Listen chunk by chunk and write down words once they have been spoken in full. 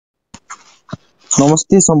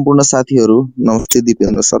नमस्ते सम्पूर्ण साथीहरू। नमस्ते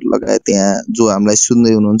दिपेन्द्र सर लगायत यहाँ जो हामीलाई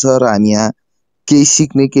सुन्दै हुनुहुन्छ र हामी यहाँ केही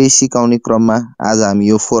सिक्ने केही सिकाउने क्रममा आज हामी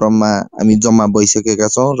यो फोरममा हामी जम्मा भइसकेका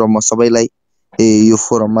छौँ र म सबैलाई यो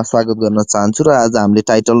फोरममा स्वागत गर्न चाहन्छु। र आज हामीले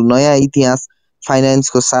टाइटल नयाँ इतिहास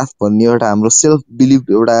फाइनेन्सको साथ भन्ने एउटा हाम्रो सेल्फ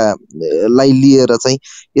बिलिभ एउटा लाई लिएर चाहिँ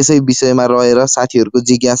यसै विषयमा रहेर साथीहरूको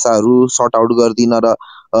जिज्ञासाहरू सर्ट आउट गरिदिन र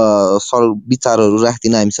सर विचारहरू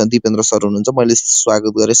राख्दिन हामीसँग दिपेन्द्र सर हुनुहुन्छ। मैले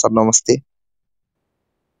स्वागत गरेँ सर, नमस्ते।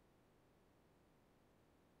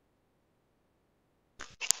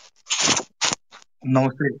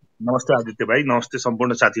 नमस्ते नमस्ते आदित्य भाइ, नमस्ते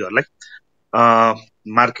सम्पूर्ण साथीहरूलाई।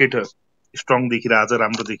 मार्केट स्ट्रङ देखिरहेछ,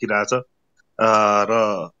 राम्रो देखिरहेछ र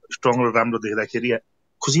स्ट्रङ र राम्रो देख्दाखेरि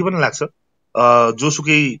खुसी पनि लाग्छ।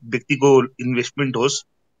 जोसुकै व्यक्तिको इन्भेस्टमेन्ट होस्,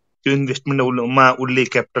 त्यो इन्भेस्टमेन्टमा उसले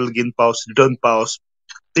क्यापिटल गेन पाओस्, रिटर्न पाओस्,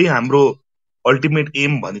 त्यही हाम्रो अल्टिमेट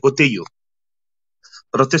एम भनेको त्यही हो।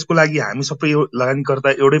 र त्यसको लागि हामी सबै लगानीकर्ता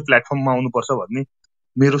एउटै प्लेटफर्ममा आउनुपर्छ भन्ने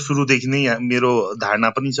मेरो सुरुदेखि नै मेरो धारणा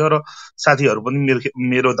पनि छ र साथीहरू पनि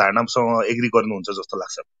मेरो धारणासँग एग्री गर्नुहुन्छ जस्तो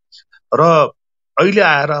लाग्छ। र अहिले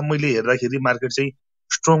आएर मैले हेर्दाखेरि मार्केट चाहिँ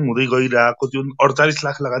स्ट्रङ हुँदै गइरहेको, जुन 48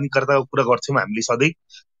 लाख लगानीकर्ताको कुरा गर्थ्यौँ हामीले सधैँ,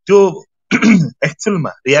 त्यो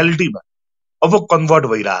एक्चुअलमा रियालिटीमा अब कन्भर्ट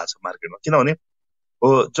भइरहेछ मार्केटमा। किनभने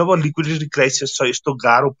जब लिक्विडिटी क्राइसिस छ, यस्तो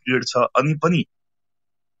गाह्रो पिरियड छ, अनि पनि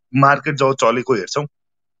मार्केट जब चलेको हेर्छौँ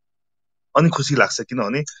अनि खुसी लाग्छ।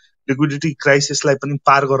 किनभने लिक्विडिटी क्राइसिसलाई पनि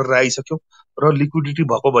पार गरेर आइसक्यो र लिक्विडिटी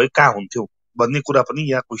भएको भए कहाँ हुन्थ्यो भन्ने कुरा पनि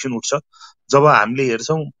यहाँ क्वेसन उठ्छ। जब हामीले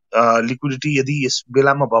हेर्छौँ लिक्विडिटी यदि यस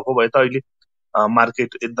बेलामा भएको भए त अहिले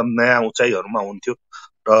मार्केट एकदम नयाँ उचाइहरूमा हुन्थ्यो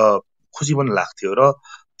र खुसी पनि लाग्थ्यो। र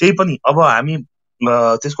त्यही पनि अब हामी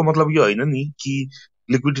त्यसको मतलब यो होइन नि कि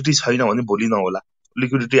लिक्विडिटी छैन भने भोलि नहोला।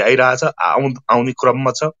 लिक्विडिटी आइरहेछ, आउने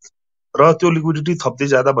क्रममा छ र त्यो लिक्विडिटी थप्दै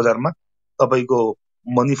जाँदा बजारमा तपाईँको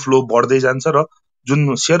मनी फ्लो बढ्दै जान्छ र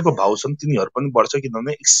जुन सेयरको भाउ छन् तिनीहरू पनि बढ्छ।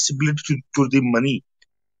 किनभने accessibility to the money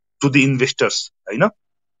to the investors होइन,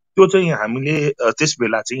 त्यो चाहिँ हामीले त्यस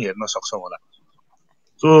बेला चाहिँ हेर्न सक्छौँ होला।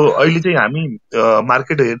 सो अहिले चाहिँ हामी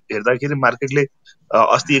मार्केट हेर्दाखेरि मार्केटले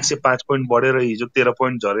अस्ति 105 पोइन्ट बढेर हिजो 13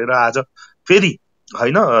 पोइन्ट झरेर आज फेरि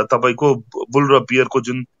होइन तपाईँको बुल र बियरको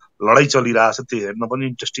जुन लडाइँ चलिरहेछ त्यो हेर्न पनि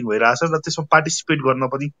इन्ट्रेस्टिङ भइरहेछ र त्यसमा पार्टिसिपेट गर्न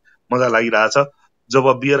पनि मजा लागिरहेछ।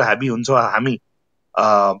 जब बियर ह्याभी हुन्छ हामी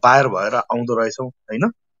बायर भएर आउँदो रहेछौँ होइन,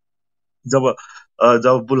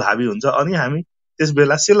 जब बुल हाबी हुन्छ अनि हामी त्यस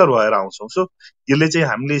बेला सेलर भएर आउँछौँ। सो यसले चाहिँ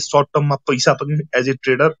हामीले सर्ट टर्ममा पैसा पनि एज ए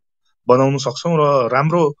ट्रेडर बनाउन सक्छौँ र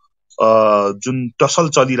राम्रो जुन टसल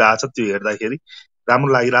चलिरहेछ त्यो हेर्दाखेरि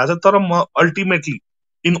राम्रो लागिरहेछ। तर म ultimately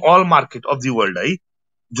in all market of the world है,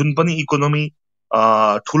 जुन पनि इकोनोमी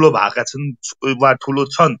ठुलो भएका छन् वा ठुलो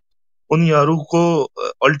छन् उनीहरूको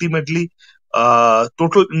अल्टिमेटली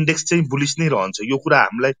टोटल इन्डेक्स चाहिँ बुलिस नै रहन्छ। यो कुरा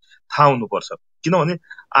हामीलाई थाहा हुनुपर्छ। किनभने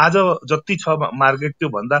आज जति छ मार्केट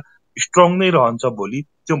त्योभन्दा स्ट्रङ नै रहन्छ, भोलि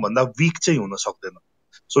त्योभन्दा विक चाहिँ हुन सक्दैन।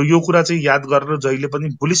 सो यो कुरा चाहिँ याद गरेर जहिले पनि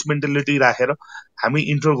बुलिस मेन्टालिटी राखेर हामी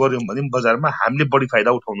इन्टर गर्यौँ भने बजारमा हामीले बढी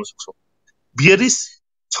फाइदा उठाउन सक्छौँ। बियरिस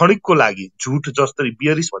क्षणिकको लागि झुट जस्तै,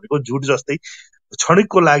 बियरिस भनेको झुट जस्तै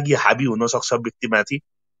क्षणिकको लागि हाबी हुन सक्छ व्यक्तिमाथि,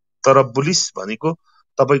 तर बुलिस भनेको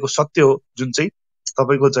तपाईँको सत्य हो जुन चाहिँ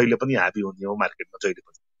तपाईँको जहिले पनि हाबी हुने हो मार्केटमा जहिले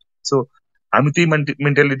पनि। सो हामी त्यही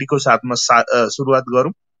मेन्टालिटीको साथमा सुरुवात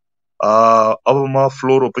गरौँ। अब म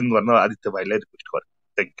फ्लोर ओपन गर्न आदित्य भाइलाई रिक्वेस्ट गरेँ।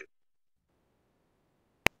 Thank you.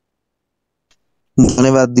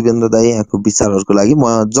 धन्यवाद दिपेन्द्र दाई यहाँको विचारहरूको लागि। म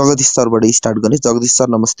जगदीश सरबाट स्टार्ट गरेँ। जगदीश सर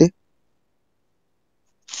नमस्ते।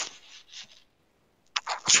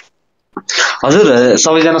 हजुर,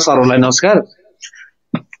 सबैजना सरहरूलाई नमस्कार।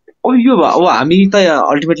 अब हामी त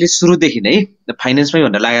अल्टिमेटली सुरुदेखि नै फाइनेन्समै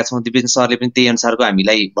भनेर लागेका छौँ। दिपेन्द्र सरले पनि त्यही अनुसारको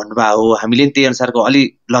हामीलाई भन्नुभएको हो, हामीले पनि त्यही अनुसारको अलि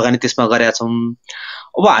लगानी त्यसमा गरेका छौँ।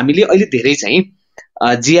 अब हामीले अहिले धेरै चाहिँ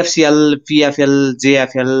जिएफसिएल, पिएफएल,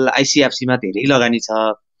 जेएफएल, आइसिएफसीमा धेरै लगानी छ।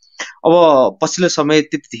 अब पछिल्लो समय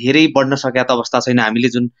त्यति धेरै बढ्न सकेका त अवस्था छैन। हामीले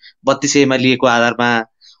जुन 3200मा लिएको आधारमा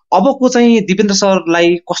अबको चाहिँ दिपेन्द्र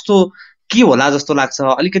सरलाई कस्तो के होला जस्तो लाग्छ?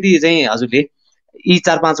 अलिकति चाहिँ हजुरले यी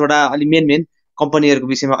 4-5वटा अलि मेन कम्पनीहरूको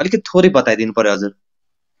विषयमा अलिकति थोरै बताइदिनु पर्यो हजुर।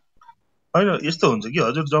 होइन, यस्तो हुन्छ कि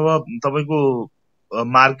हजुर, जब तपाईँको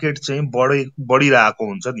मार्केट चाहिँ बढिरहेको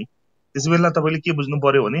हुन्छ नि त्यस बेला तपाईँले के बुझ्नु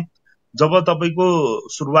पर्यो भने जब तपाईँको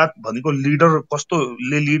सुरुवात भनेको लिडर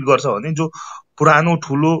कस्तोले लिड गर्छ भने जो पुरानो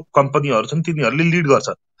ठुलो कम्पनीहरू छन् तिनीहरूले लिड गर्छ।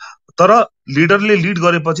 तर लिडरले लिड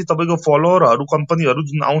गरेपछि तपाईँको फलोअरहरू कम्पनीहरू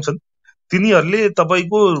जुन आउँछन् तिनीहरूले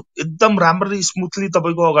तपाईँको एकदम राम्ररी स्मुथली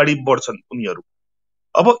तपाईँको अगाडि बढ्छन् उनीहरू।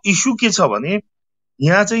 अब इस्यु के छ भने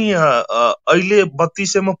यहाँ चाहिँ अहिले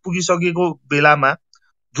 3200मा पुगिसकेको बेलामा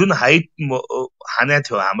जुन हाइट हाने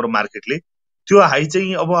थियो हाम्रो मार्केटले त्यो हाई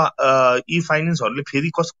चाहिँ अब यी फाइनेन्सहरूले फेरि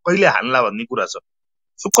कहिले हान्ला भन्ने कुरा छ।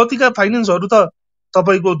 सो कतिका फाइनेन्सहरू त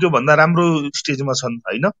तपाईँको त्यो भन्दा राम्रो स्टेजमा छन्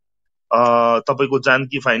हैन। तपाईँको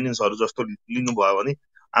जानकी फाइनेन्सहरू जस्तो लिनुभयो भने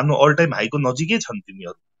आफ्नो अल टाइम हाईको नजिकै छन्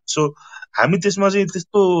तिनीहरू। सो हामी त्यसमा चाहिँ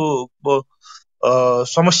त्यस्तो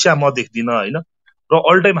समस्या म देख्दिनँ हैन। र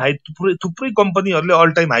अल टाइम हाई थुप्रै कम्पनीहरूले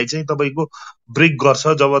अल टाइम हाई चाहिँ तपाईँको ब्रेक गर्छ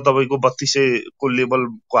जब तपाईँको 3200 को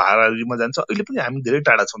लेभलको हाराहारीमा जान्छ। अहिले पनि हामी धेरै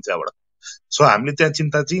टाढा छौँ त्यहाँबाट। सो हामीले त्यहाँ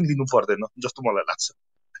चिन्ता चाहिँ लिनु पर्दैन जस्तो मलाई लाग्छ।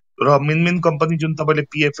 र मेन कम्पनी जुन तपाईँले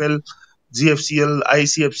पिएफएल, जिएफसीएल,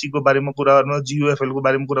 आइसिएफसी को बारेमा कुरा गर्नु, जियुएफएल को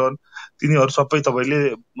बारेमा कुरा गर्नु, तिनीहरू सबै तपाईँले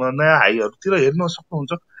नयाँ हाईहरूतिर हेर्न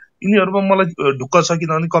सक्नुहुन्छ। यिनीहरूमा मलाई ढुक्क छ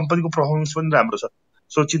किनभने कम्पनीको पर्फर्मेन्स पनि राम्रो छ।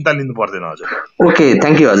 सो चिन्ता लिनु पर्दैन हजुर। ओके,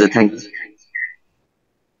 थ्यांक यू हजुर, थ्यांक यू।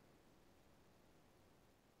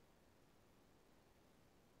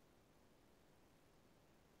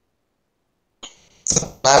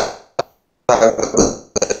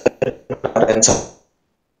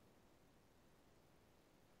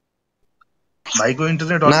 भाइको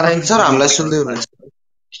इन्टरनेट नारायण सर हामीलाई सुन्दै हुनुहुन्छ?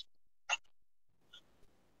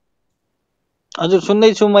 हजुर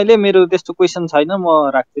सुन्दैछु मैले। मेरो त्यस्तो क्वेसन छैन, म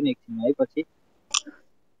राख्छु नि एकछिन है पछि।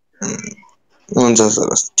 हुन्छ सर,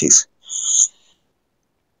 ठीक छ।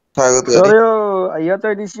 स्वागत सर गरे। यो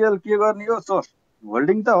एचआइडिसिएल के गर्ने हो सर?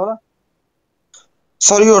 होल्डिङ त होला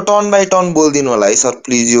सर यो टर्न बाई टर्न बोलिदिनु होला है सर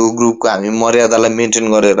प्लिज। यो ग्रुपको हामी मर्यादालाई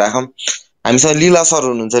मेन्टेन गरेर राखौँ। हामीसँग लीला सर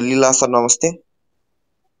हुनुहुन्छ। लीला सर नमस्ते।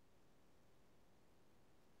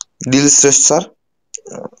 दिल श्रेष्ठ सर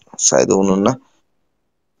सायद हुनुहुन्न।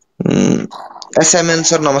 एसएमएन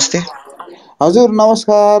सर नमस्ते। हजुर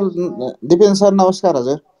नमस्कार। दिपेन्द्र सर नमस्कार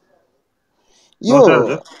हजुर।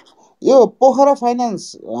 यो पोखरा फाइनान्स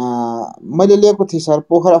मैले लिएको थिएँ सर,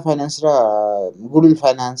 पोखरा फाइनान्स र गुडविल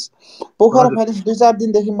फाइनान्स। पोखरा फाइनान्स 2-4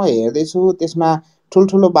 दिनदेखि म हेर्दैछु, त्यसमा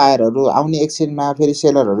ठुल्ठुलो बायरहरू आउने एक्सचेन्जमा, फेरि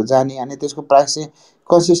सेलरहरू जाने, अनि त्यसको प्राइस चाहिँ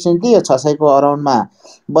कन्सिस्टेन्टली 600 को अराउन्डमा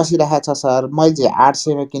बसिरहेको छ सर। मैले चाहिँ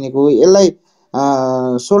 800 मा किनेको। यसलाई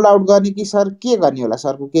सोल्ड आउट गर्ने कि सर के गर्ने होला?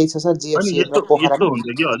 सरको केही छ सर जिएफसी र पोखरामा? यस्तो हुन्छ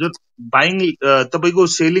कि हजुर, बाइङ तपाईँको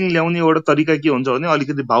सेलिङ ल्याउने एउटा तरिका के हुन्छ भने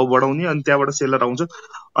अलिकति भाउ बढाउने, अनि त्यहाँबाट सेलर आउँछ,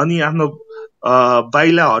 अनि आफ्नो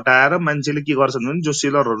बाइलाई हटाएर मान्छेले के गर्छन् भने जो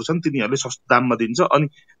सेलरहरू छन् तिनीहरूले सस्तो दाममा दिन्छ, अनि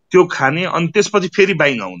त्यो खाने, अनि त्यसपछि फेरि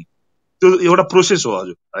बाइङ आउने। त्यो एउटा प्रोसेस हो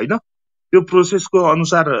हजुर हैन। त्यो प्रोसेसको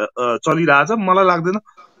अनुसार चलिरहेछ। मलाई लाग्दैन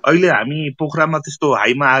अहिले हामी पोखरामा त्यस्तो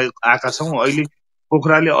हाईमा आएका छौँ। अहिले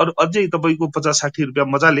पोखराले अझै तपाईँको 50-60 रुपियाँ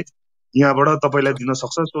मजाले यहाँबाट तपाईँलाई दिन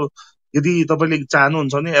सक्छ। सो यदि तपाईँले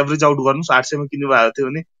चाहनुहुन्छ भने एभरेज आउट गर्नुहोस्। 800 मा किन्नु भएको थियो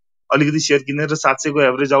भने अलिकति सेयर किनेर 700 को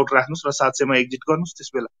एभरेज आउट राख्नुहोस् र 700 मा एक्जिट गर्नुहोस् त्यस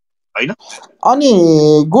बेला हैन। अनि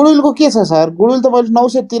गुडविलको के छ सर? गुडविल त मैले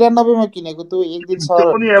 993 मा किनेको त्यो एक दिन सर।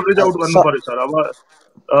 त्यो पनि एभरेज आउट गर्नु पर्यो सर। अब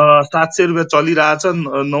 700 रुपियाँ चलिरहेछ,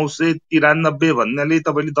 993 भन्नाले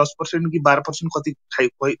तपाईँले 10% कि 12% कति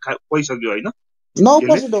खाइसक्यो होइन?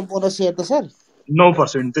 9% हो बोनस सेयर त सर।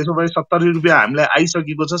 9%। त्यसो भए 70 रुपियाँ हामीलाई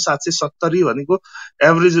आइसकेको छ। 770 भनेको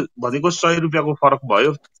एभरेज भनेको 100 रुपियाँको फरक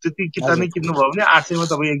भयो। त्यति किता नै किन्नुभयो भने 800 मा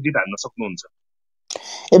तपाईँ एक्जिट हान्न सक्नुहुन्छ।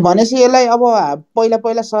 ए भनेपछि यसलाई अब पहिला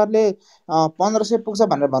पहिला सरले 1500 पुग्छ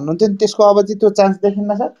भनेर भन्नुहुन्थ्यो नि, त्यसको अब चाहिँ त्यो चान्स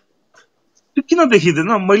देखिन्न सर? त्यो किन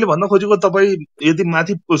देखिँदैन? मैले भन्न खोजेको तपाईँ यदि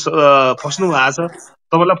माथि फस्नु भएको छ,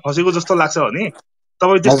 तपाईँलाई फसेको जस्तो लाग्छ भने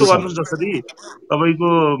तपाईँ त्यस्तो गर्नुहोस् जसरी तपाईँको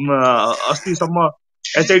अस्तिसम्म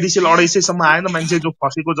एचआइडिसिएल 250 सम्म आएन, मान्छे जो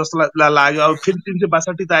फसेको जस्तो लाग्यो। अब फेरि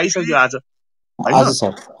 362 त आइसक्यो आज होइन।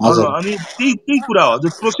 अनि त्यही कुरा हो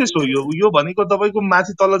हजुर, प्रोसेस हो यो भनेको तपाईँको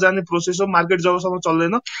माथि तल जाने प्रोसेस हो। मार्केट जबसम्म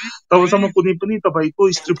चल्दैन तबसम्म कुनै पनि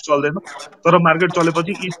तपाईँको स्क्रिप्ट चल्दैन, तर मार्केट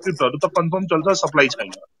चलेपछि यी स्क्रिप्टहरू त कन्फर्म चल्छ, सप्लाई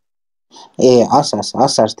छैन। ए हस् हस्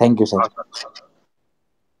हस् सर, थ्याङ्क यू सर।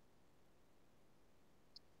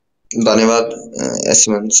 धन्यवाद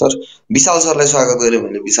एसएमएन सर। विशाल सरलाई स्वागत गरे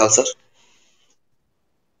मैले। विशाल सर।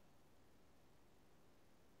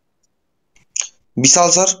 विशाल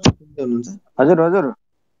सर हुनुहुन्छ? हजुर हजुर,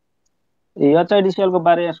 एचआइडिसिएल को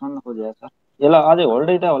बारेमा सोध्न खोजेको सर। यसलाई अझै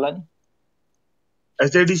होल्डै त होला नि?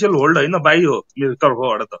 एचआइडिसिएल होल्ड होइन, बाई हो मेरो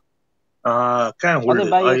तर्फबाट त। कहाँ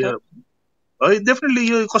होल्ड है? डेफिनेटली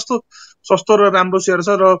यो कस्तो सस्तो र राम्रो सेयर छ,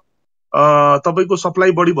 र तपाईँको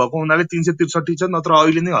सप्लाई बढी भएको हुनाले 363 छ, नत्र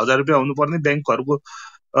अहिले नै 1000 रुपियाँ हुनुपर्ने। ब्याङ्कहरूको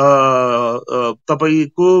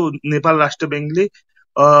तपाईँको नेपाल राष्ट्र ब्याङ्कले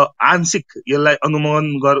आंशिक यसलाई अनुमोदन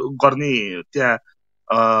गर्ने त्यहाँ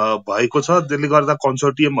भएको छ। त्यसले गर्दा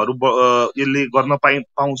कन्सोर्टियमहरू यसले गर्न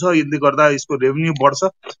पाउँछ। यसले गर्दा यसको रेभेन्यू बढ्छ।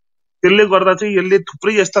 त्यसले गर्दा चाहिँ यसले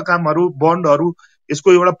थुप्रै यस्ता कामहरू, बन्डहरू,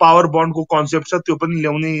 यसको एउटा पावर बन्डको कन्सेप्ट छ, त्यो पनि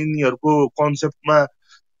ल्याउने यिनीहरूको कन्सेप्टमा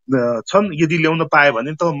छन्। यदि ल्याउन पाए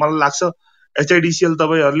भने त मलाई लाग्छ एचआइडिसिएल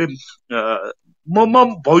तपाईँहरूले म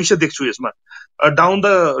भविष्य देख्छु यसमा। डाउन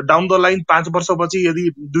द लाइन 5 वर्षपछि यदि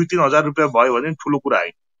 2-3 हजार रुपियाँ भयो भने ठुलो कुरा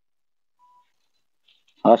होइन।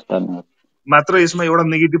 हस् धन्यवाद। मात्र यसमा एउटा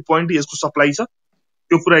नेगेटिभ पोइन्ट यसको सप्लाई छ,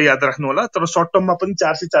 त्यो कुरा याद राख्नु होला। तर सर्ट टर्ममा पनि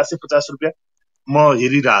 400-450 रुपियाँ म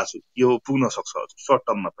हेरिरहेको छु, यो पुग्न सक्छ हजुर। सर्ट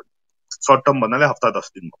टर्ममा पनि, सर्ट टर्म भन्नाले हप्ता 10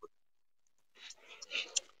 दिनमा पनि।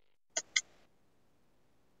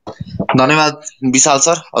 धन्यवाद विशाल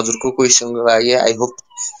सर हजुरको क्वेसनको लागि। आई होप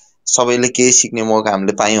सबैले केही सिक्ने मौका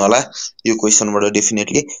हामीले पायौँ होला यो क्वेसनबाट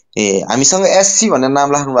डेफिनेटली। हामीसँग एससी भनेर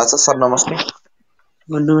नाम राख्नु भएको छ सर, नमस्ते।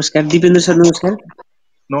 नमस्कार दिपेन्द्र सर। नमस्कार।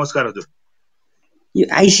 नमस्कार हजुर। यो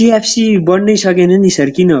आइसिएफसी बन्नै सकेन नि सर,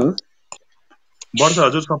 किन हो? बढ्छ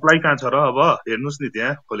हजुर, सप्लाई कहाँ छ र? अब हेर्नुहोस् नि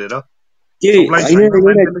त्यहाँ खोलेर, त्यो सप्लाई होइन,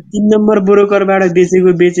 छैन। एउटा 3 नम्बर ब्रोकरबाट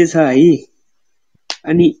बेचेछ है,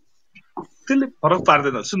 अनि त्यसले फरक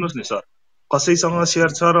पार्दैन। सुन्नुहोस् नि सर, कसैसँग सेयर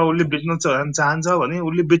छ र उसले बेच्न चाहन्छ भने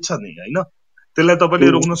उसले बेच्छ नि, होइन? त्यसलाई तपाईँले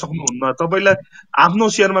रोक्न सक्नुहुन्न। तपाईँलाई आफ्नो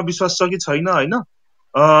सेयरमा विश्वास छ कि छैन, होइन?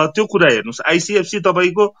 त्यो कुरा हेर्नुहोस्। आइसिएफसी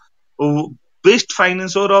तपाईँको बेस्ट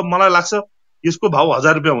फाइनेन्स हो र मलाई लाग्छ यसको भाउ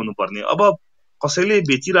 1000 रुपियाँ हुनुपर्ने। अब कसैले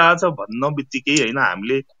बेचिरहेछ भन्न बित्तिकै होइन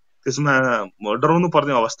हामीले त्यसमा डराउनु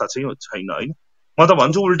पर्ने अवस्था चाहिँ छैन, होइन? म त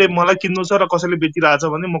भन्छु उल्टै मलाई किन्नु छ र कसैले बेचिरहेछ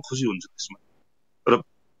भने म खुसी हुन्छु त्यसमा। र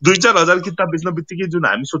 2-4 हजार किताब बेच्न बित्तिकै जुन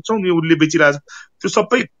हामी सोच्छौँ नि उसले बेचिरहेछ, त्यो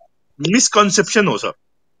सबै मिसकन्सेप्सन हो सर।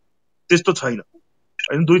 त्यस्तो छैन,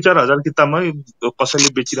 होइन? 2-4 हजार किताबमा कसैले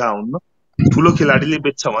बेचिरहेको हुन्न। ठुलो खेलाडीले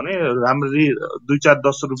बेच्छ भने राम्ररी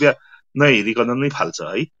 2-4-10 रुपियाँ नहेरिकन नै फाल्छ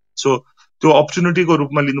है। सो त्यो अपर्च्युनिटीको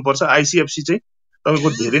रूपमा लिनुपर्छ। आइसिएफसी चाहिँ तपाईँको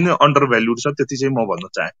धेरै नै अन्डर भ्याल्युड छ, त्यति चाहिँ म भन्न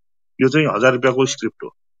चाहे। यो चाहिँ 1000 रुपियाँको स्क्रिप्ट हो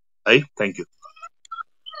है। Thank you.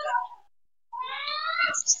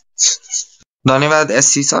 धन्यवाद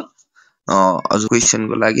एससी सर हजुर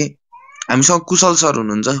क्वेसनको लागि। हामीसँग कुशल सर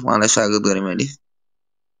हुनुहुन्छ, उहाँलाई स्वागत गरेँ मैले।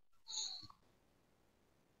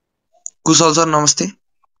 कुशल सर नमस्ते।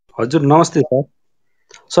 हजुर नमस्ते सर।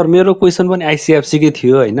 सर मेरो क्वेसन पनि आइसिएफसी कै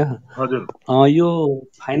थियो, होइन? हजुर। यो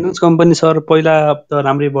फाइनेन्स कम्पनी सर पहिला त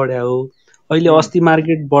राम्रै बढ्या हो, अहिले अस्ति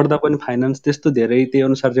मार्केट बढ्दा पनि फाइनेन्स त्यस्तो धेरै त्यही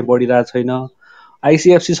अनुसार चाहिँ बढिरहेको छैन।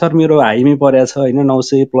 आइसिएफसी सर मेरो हाईमै परेको छ, होइन?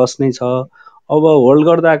 900 प्लस नै छ। अब होल्ड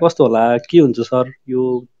गर्दा कस्तो होला, के हुन्छ सर? यो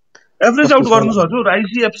एभरेज आउट गर्नुहोस् हजुर।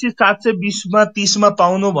 आइसिएफसी 720मा 30मा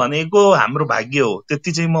पाउनु भनेको हाम्रो भाग्य हो,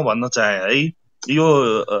 त्यति चाहिँ म भन्न चाहे है। यो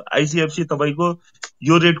आइसिएफसी तपाईँको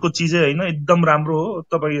यो रेटको चिजै होइन, एकदम राम्रो हो।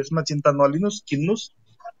 तपाईँ यसमा चिन्ता नलिनुहोस्, किन्नुहोस्।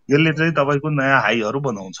 यसले चाहिँ तपाईँको नयाँ हाईहरू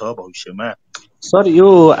बनाउँछ भविष्यमा। सर यो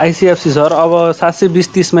आइसिएफसी सर अब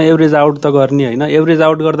 720-30मा एभरेज आउट त गर्ने, होइन? एभरेज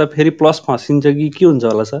आउट गर्दा फेरि प्लस फसिन्छ कि के हुन्छ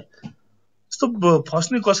होला सर? यस्तो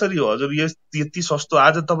फस्ने कसरी हो हजुर? यति सस्तो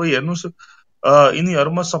आज तपाईँ हेर्नुहोस्,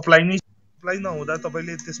 यिनीहरूमा सप्लाई नहुँदा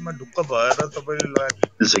तपाईँले त्यसमा ढुक्क भएर तपाईँले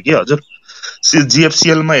लगाएको कि हजुर।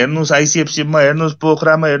 जिएफसिएलमा हेर्नुहोस्, आइसिएफसीमा हेर्नुहोस्,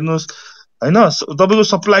 पोखरामा हेर्नुहोस्, होइन? तपाईँको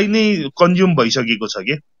सप्लाई नै कन्ज्युम भइसकेको छ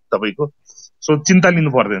कि तपाईँको। सो चिन्ता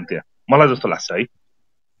लिनु पर्दैन त्यहाँ, मलाई जस्तो लाग्छ है।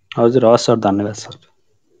 हजुर हस् सर, धन्यवाद सर।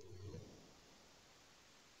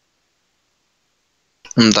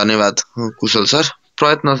 धन्यवाद कुशल सर।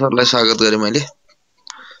 प्रयत्न सरलाई स्वागत गरेँ मैले।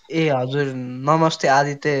 ए हजुर नमस्ते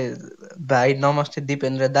आदित्य भाइ, नमस्ते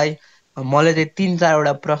दिपेन्द्र दाई। मलाई चाहिँ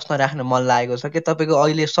 3-4वटा प्रश्न राख्न मन लागेको छ कि तपाईँको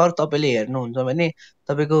अहिले सर तपाईँले हेर्नुहुन्छ भने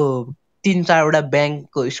तपाईँको 3-4वटा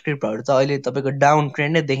ब्याङ्कको स्क्रिप्टहरू त अहिले तपाईँको डाउन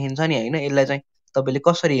ट्रेन्डै देखिन्छ नि, होइन? यसलाई चाहिँ तपाईँले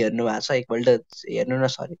कसरी हेर्नु भएको छ, एकपल्ट हेर्नु न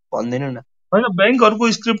सर, भनिदिनु न। होइन,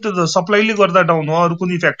 ब्याङ्कहरूको स्क्रिप्ट सप्लाईले गर्दा डाउन हो, अरू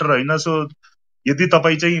कुनै फ्याक्टर होइन। सो यदि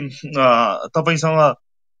तपाईँ चाहिँ तपाईँसँग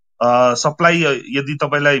सप्लाई यदि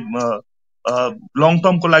तपाईँलाई लङ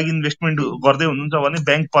टर्मको लागि इन्भेस्टमेन्ट गर्दै हुनुहुन्छ भने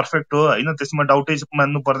ब्याङ्क पर्फेक्ट हो, होइन? त्यसमा डाउटै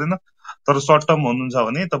मान्नु पर्दैन। तर सर्ट टर्म हुनुहुन्छ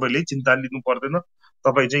भने तपाईँले चिन्ता लिनु पर्दैन,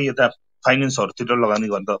 तपाईँ चाहिँ यता फाइनेन्सहरूतिर लगानी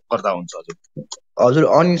गर्दा हुन्छ हजुर। हजुर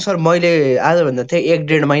अनि सर मैले आजभन्दा थिएँ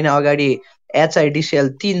 1-1.5 महिना अगाडि एचआइडिसिएल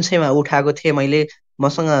 300मा उठाएको थिएँ मैले।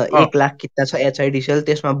 मसँग 1 लाख किता छ एचआइडिसिएल,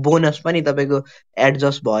 त्यसमा बोनस पनि तपाईँको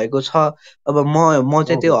एडजस्ट भएको छ। अब म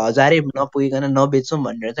चाहिँ त्यो 1000 नपुगिकन नबेचौँ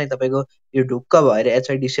भनेर चाहिँ तपाईँको यो ढुक्क भएर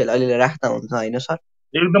एचआइडिसिएल अहिले राख्दा हुन्छ, होइन सर?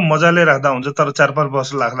 एकदम मजाले राख्दा हुन्छ, तर 4-5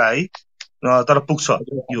 वर्ष लाग्ला है। तर पुग्छ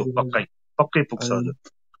यो, पक्कै पुग्छ हजुर।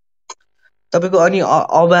 तपाईँको अनि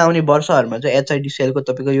अब आउने वर्षहरूमा चाहिँ एचआइडिसिएल को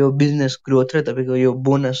तपाईँको यो बिजनेस ग्रोथ र तपाईँको यो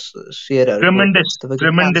बोनस सेयरहरूको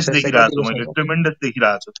ट्रेमेन्डस देखिरहेको छु मैले, ट्रेमेन्डस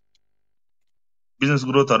देखिरहेको छु। बिजनेस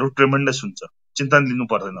ग्रोथहरू ट्रेमेन्डस हुन्छ, चिन्ता लिनु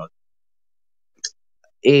पर्दैन।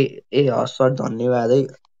 ए हस् सर, धन्यवाद है।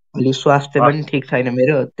 अलि स्वास्थ्य पनि ठिक छैन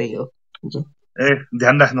मेरो, त्यही हो। ए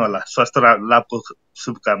ध्यान राख्नु होला, स्वास्थ्य लाभको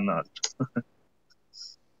शुभकामना।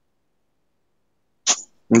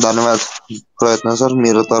 धन्यवाद प्रयत्न सर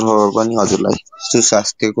मेरो तर्फबाट पनि हजुरलाई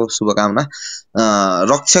सुस्वास्थ्यको शुभकामना।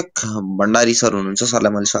 रक्षक भण्डारी सर हुनुहुन्छ,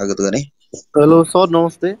 सरलाई मैले स्वागत गरेँ। हेलो सर,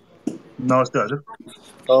 नमस्ते। नमस्ते हजुर।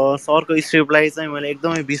 सरको स्क्रिप्टलाई चाहिँ मैले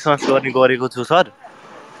एकदमै विश्वास गरेको छु सर।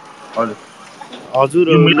 हजुर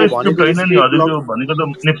हजुर यो मेरो यो स्क्रिप्ट भनेको होइन नि हजुर, यो भनेको त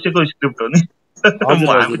नेप्सेको स्क्रिप्ट हो नि। हजुर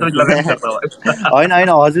हामी त लगानीकर्ता भयो। होइन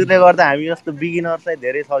हजुरले गर्दा हामी जस्तो बिगिनर्सलाई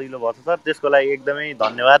धेरै सजिलो भएको छ सर, त्यसको लागि एकदमै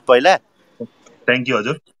धन्यवाद पहिला। थ्याङ्क यू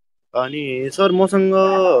हजुर। अनि सर मसँग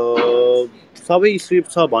सबै स्क्रिप्ट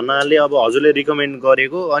छ भन्नाले अब हजुरले रिकमेन्ड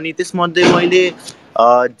गरेको, अनि त्यसमध्ये मैले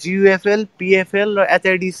जियुएफएल, पिएफएल र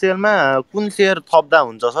एचआइडिसिएलमा कुन सेयर थप्दा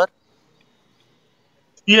हुन्छ सर?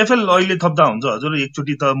 पिएफएल अहिले थप्दा हुन्छ हजुर,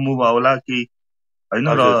 एकचोटि त मुभ होला कि होइन।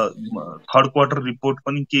 र थर्ड क्वार्टर रिपोर्ट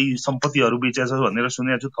पनि केही सम्पत्तिहरू बेचेको छ भनेर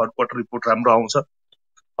सुनेको छु, थर्ड क्वार्टर रिपोर्ट राम्रो आउँछ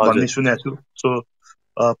भन्ने सुनेको छु। सो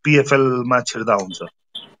पिएफएल मा छिर्दा हुन्छ।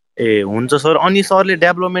 ए हुन्छ सर। अनि सरले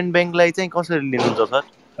डेभलपमेन्ट ब्याङ्कलाई चाहिँ कसरी लिनुहुन्छ सर?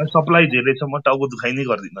 सप्लाई धेरै छ, म टाउको दुखाइ नै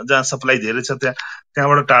गर्दिनँ। जहाँ सप्लाई धेरै छ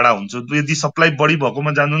त्यहाँबाट टाढा हुन्छु। यदि सप्लाई बढी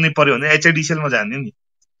भएकोमा जानु नै पर्यो भने एचआइडिसिएलमा जाने नि,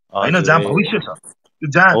 होइन, जहाँ भविष्य छ,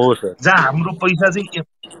 जहाँ हाम्रो पैसा चाहिँ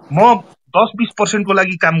म 10-20% को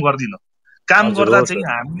लागि काम गर्दिनँ। काम गर्दा चाहिँ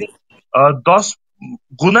हामीले 10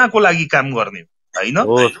 गुणाको लागि काम गर्ने, होइन।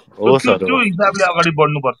 त्यो हिसाबले अगाडि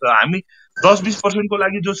बढ्नुपर्छ। हामी 10-20% को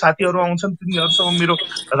लागि जो साथीहरू आउँछन् तिनीहरूसँग मेरो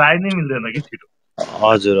राय नै मिल्दैन कि छिटो।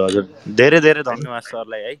 हजुर हजुर, धेरै धेरै धन्यवाद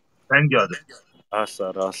सरलाई है। थ्याङ्क यू हजुर। हस्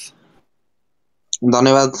सर, हस्।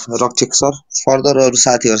 धन्यवाद रक्षक सर। फर्दर अरू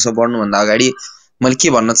साथीहरूसँग बढ्नुभन्दा अगाडि मैले के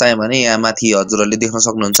भन्न चाहेँ भने यहाँ माथि हजुरहरूले देख्न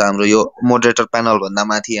सक्नुहुन्छ हाम्रो यो मोडरेटर प्यानल भन्दा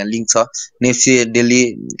माथि यहाँ लिङ्क छ, नेप्से डेली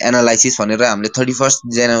एनालाइसिस भनेर हामीले 31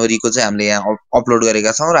 जनवरीको चाहिँ हामीले यहाँ अपलोड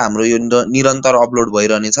गरेका छौँ र हाम्रो यो निरन्तर अपलोड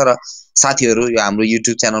भइरहनेछ र साथीहरू यो हाम्रो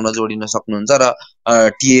युट्युब च्यानलमा जोडिन सक्नुहुन्छ र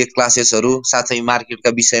टिए क्लासेसहरू साथै मार्केटका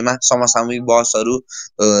विषयमा समसामयिक बहसहरू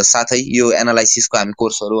साथै यो एनालाइसिसको हामी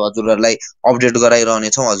कोर्सहरू हजुरहरूलाई अपडेट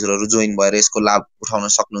गराइरहनेछौँ। हजुरहरू जोइन भएर यसको लाभ उठाउन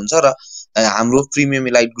सक्नुहुन्छ र हाम्रो प्रिमियम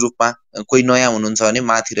इलाइट ग्रुपमा कोही नयाँ हुनुहुन्छ भने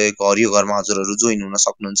माथि रहेको हरियो घरमा हजुरहरू जोइन हुन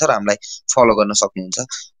सक्नुहुन्छ र हामीलाई फलो गर्न सक्नुहुन्छ।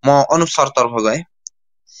 म अनुप सरतर्फ गएँ।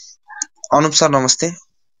 अनुप सर नमस्ते।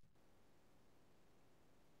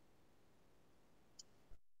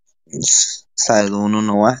 सायद हुनुहुन्न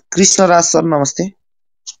उहाँ। कृष्णराज सर नमस्ते।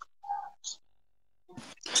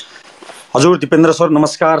 हजुर दिपेन्द्र सर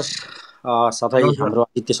नमस्कार, साथै हाम्रो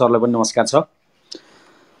आदित्य सरलाई पनि नमस्कार छ।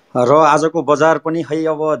 र आजको बजार पनि खै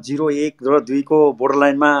अब 0, 1 र 2 को बोर्डर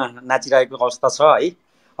लाइनमा नाचिरहेको अवस्था छ है।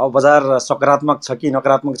 अब बजार सकारात्मक छ कि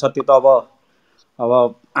नकारात्मक छ त्यो त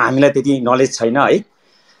अब हामीलाई त्यति नलेज छैन है।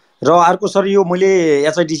 र अर्को सर यो मैले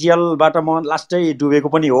एचआइडिसिएलबाट म लास्टै डुबेको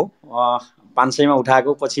पनि हो, 500 मा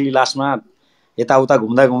उठाएको, पछि लास्टमा यताउता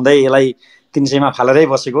घुम्दा घुम्दै यसलाई 300 मा फालेरै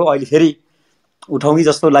बसेको। अहिले फेरि उठाउने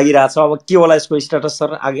जस्तो लागिरहेछ। अब के होला यसको स्ट्याटस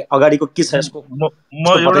सर, अगाडिको के छ यसको? म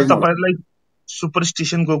एउटा तपाईहरुलाई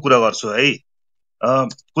सुपरस्टिसनको कुरा गर्छु है।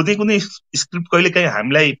 कुनै स्क्रिप्ट कहिले काहीँ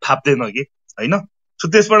हामीलाई फाप्दैन कि, हैन। सो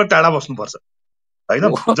त्यसबाट टाढा बस्नुपर्छ,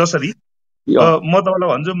 हैन। जसरी म तपाईलाई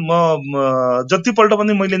भन्छु, म जतिपल्ट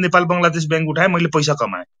पनि मैले नेपाल बंगलादेश बैंक उठाए मैले पैसा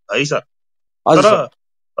कमाएँ है सर।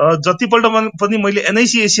 तर जतिपल्ट पनि मैले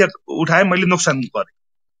एनआइसी एसिया उठाए मैले नोक्सान गरेँ,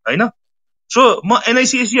 हैन। सो म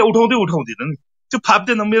एनआइसी एसिया उठाउँदिन नि, त्यो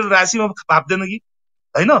फाप्दैन, मेरो राशिमा फाप्दैन कि,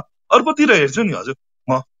 हैन। अर्कोतिर हेर्छु नि हजुर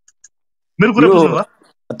म। मेरो कुरा बुझ्नु भयो?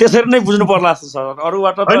 त्यसरी नै बुझ्नु पर्ला सर,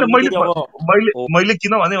 अरूबाट त मैले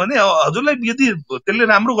किन भने हजुरलाई यदि त्यसले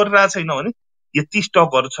राम्रो गरिरहेको छैन भने यति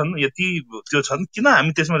स्टकहरु छन्, यति त्यो छन्, किन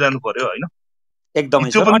हामी त्यसमा जानु पर्यो, हैन। एकदमै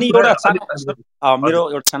सर। अनि एउटा सानो मेरो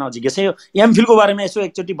एउटा सानो जिज्ञासा छ, एमफिलको बारेमा यसो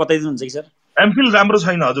एकचोटी बताइदिनुहुन्छ कि सर? एमफिल राम्रो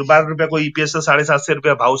छैन हजुर, 12 रुपैयाँको इपीएस छ, 750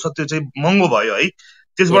 रुपैयाँ भाउ छ, त्यो चाहिँ महँगो भयो है।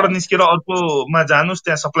 त्यसबाट निस्केर अर्कोमा जानुस्,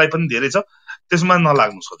 त्यहाँ सप्लाई पनि धेरै छ, त्यसमा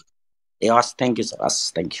नलाग्नुस् हजुर। ए हस्, थ्यांक यू सर, हस्,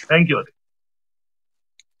 थ्यांक यू। Thank you.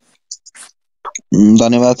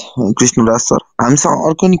 धन्यवाद कृष्णराज सर। हामीसँग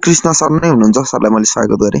अर्को नि कृष्ण सर नै हुनुहुन्छ, सरलाई मैले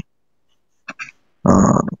स्वागत गरेँ।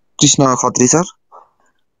 कृष्ण खत्री सर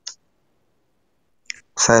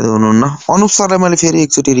सायद हुनुहुन्न। अनुप सरलाई मैले फेरि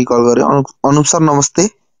एकचोटि रिकल गरेँ। अनुप सर नमस्ते,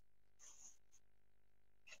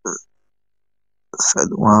 सायद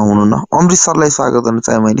उहाँ हुनुहुन्न। अमृत सरलाई स्वागत गर्न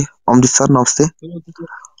चाहे मैले। अमृत सर नमस्ते।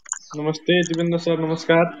 नमस्ते दिपेन्द्र सर,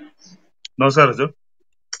 नमस्कार। नमस्कार हजुर।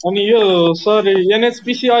 अनि यो सर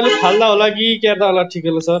एनएचपीसी अहिले फाल्दा होला कि क्यार्दा होला ठिक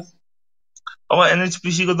होला सर? अब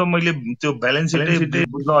एनएचपीसी को त मैले त्यो ब्यालेन्स सिटै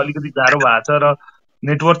बुझ्न अलिकति गाह्रो भएको छ र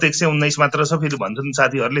नेटवर्थ 119 मात्र छ। फेरि भन्छन्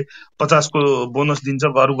साथीहरूले 50 को बोनस दिन्छ,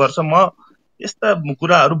 गरु गर्छ। म यस्ता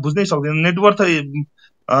कुराहरू बुझ्नै सक्दिनँ। नेटवर्थ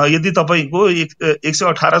यदि तपाईको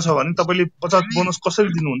 118 छ भने तपाईले 50 बोनस कसरी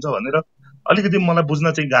दिनुहुन्छ भनेर अलिकति मलाई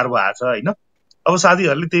बुझ्न चाहिँ गाह्रो भएको छ, हैन। अब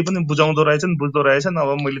साथीहरूले त्यही पनि बुझाउँदो रहेछन् अब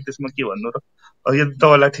मैले त्यसमा के भन्नु र यदि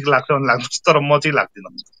तपाईँलाई ठिक लाग्छ भने लाग्नुहोस् तर म चाहिँ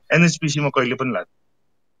लाग्दिनँ एनएचपिसी मा कहिले पनि लाग्दैन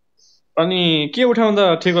अनि के उठाउँदा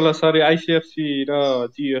ठिक होला सर आइसिएफसी र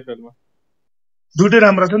जियुएफएल मा दुईटै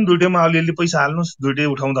राम्रा छन् दुईटैमा अलिअलि पैसा हाल्नुहोस् दुईटै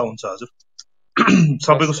उठाउँदा हुन्छ हजुर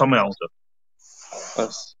सबैको समय आउँछ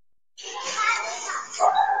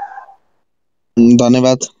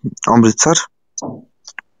धन्यवाद अमृत सर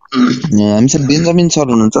हामीसँग बेन्जामिन सर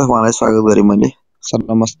हुनुहुन्छ उहाँलाई स्वागत गरेँ मैले सर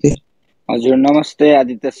नमस्ते हजुर नमस्ते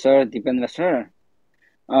आदित्य सर दिपेन्द्र सर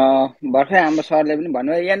भर्खरै हाम्रो सरले पनि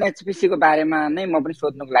भन्नुभयो एनएचपिसी को बारेमा नै म पनि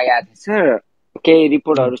सोध्नुको लागि आएको थिएँ सर केही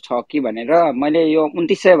रिपोर्टहरू छ कि भनेर मैले यो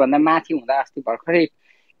 2900 भन्दा माथि हुँदा अस्ति भर्खरै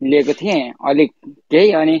लिएको थिएँ अलिक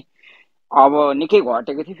केही अनि अब निकै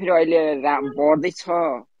घटेको थियो फेरि अहिले बढ्दैछ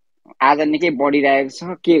आज निकै बढिरहेको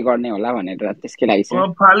छ के गर्ने होला भनेर त्यसकै लागि सर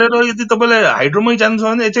फालेर यदि तपाईलाई हाइड्रोमै जानु छ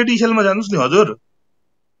भने एचआइडिसीएल मा जानुस् नि हजुर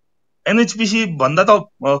एनएचपिसी भन्दा त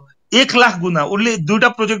 1 लाख गुना उसले दुईटा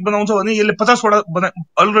प्रोजेक्ट बनाउँछ भने यसले 50 वटा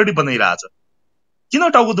अलरेडी बनाइरहेछ किन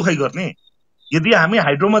टाउको दुखाइ गर्ने यदि हामी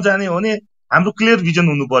हाइड्रोमा जाने हो भने हाम्रो क्लियर भिजन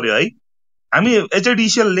हुनु पर्यो है हामी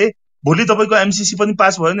एचआइडिसीएल ले भोलि तपाईको एमसीसी पनि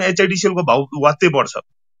पास भयो भने एचआइडिसीएल को भाउ वात्तै बढ्छ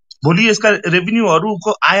भोलि यसका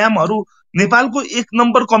रेभेन्यूहरुको आयामहरु नेपालको 1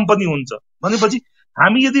 नम्बर कम्पनी हुन्छ भनेपछि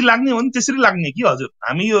हामी यदि लाग्ने हो भने त्यसरी लाग्ने कि हजुर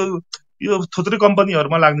हामी यो थोत्रे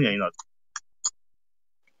कम्पनीहरुमा लाग्ने हैन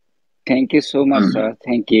thank you so much sir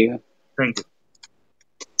thank you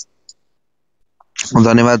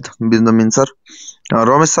धन्यवाद बेन्जामिन सर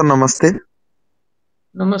रमेश सर नमस्ते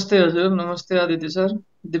नमस्ते हजुर नमस्ते आदित्य सर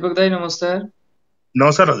दीपक दाई नमस्कार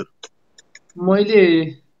नमस्कार हजुर मैले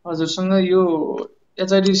हजुरसँग यो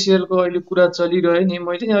एचआइडिसीएल को अहिले कुरा चलिरह्यो नि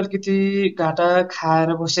मैले नि अलिकति घाटा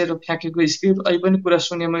खाएर बसेर फ्याकेको स्क्रिप्ट अहिले पनि कुरा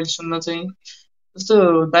सुने मैले सुन्न चाहिँ जस्तो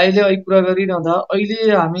दाइले अहिले कुरा गरिरहँदा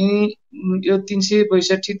अहिले हामी यो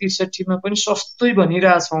 362-63 मा पनि सस्तै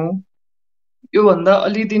भनिरहेछौँ यो भन्दा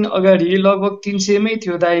अलि दिन अगाडि लगभग 300 मै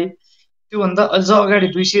थियो दाइ त्यो भन्दा अझ अगाडि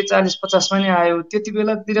 240-50 मा नै आयो त्यति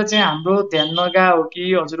बेलातिर चाहिँ हाम्रो ध्यान नगएको हो कि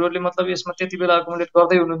हजुरहरूले मतलब यसमा त्यति बेला अकोमोडेट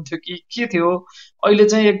गर्दै हुनुहुन्थ्यो कि के थियो अहिले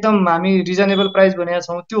चाहिँ एकदम हामी रिजनेबल प्राइस भनेका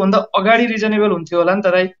छौँ त्यो भन्दा अगाडि रिजनेबल हुन्थ्यो होला नि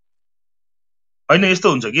त दाइ हैन यस्तो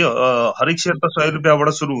हुन्छ कि हरेक शेयर त 100 रुपैयाँबाट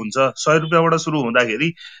सुरु हुन्छ 100 रुपैयाँबाट सुरु हुँदाखेरि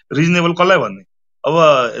रिजनेबल कसलाई भन्ने अब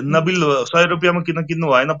नबिल 100 रुपैयाँमा किन किन्नु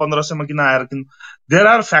भएन 1500 मा किन आएर किन्नु देयर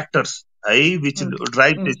आर फ्याक्टर्स है which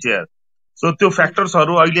drive the share so त्यो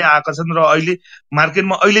फ्याक्टर्सहरु अहिले आएका छन् र अहिले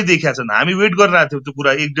मार्केटमा अहिले देखिया छन् हामी वेट गरिरहेको थियौ त्यो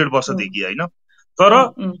कुरा 1.5 वर्षदेखि हैन तर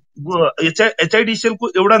एचआइडिसीएल को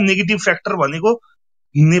एउटा नेगेटिभ फ्याक्टर भनेको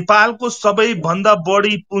नेपालको सबैभन्दा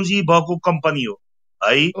बढी पुँजी भएको कम्पनी हो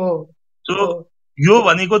है सो यो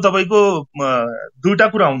भनेको तपाईको दुईटा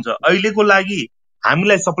कुरा हुन्छ अहिलेको लागि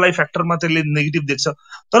हामीलाई सप्लाई फ्याक्टरमा त्यसले नेगेटिभ देख्छ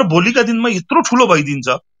तर भोलिका दिनमा यत्रो ठुलो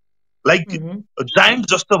भइदिन्छ लाइक जायन्ट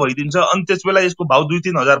जस्तो भइदिन्छ अनि त्यसबेला यसको भाउ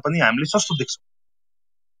 2-3 हजार पनि हामीले सस्तो देख्छौं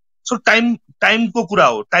सो टाइमको कुरा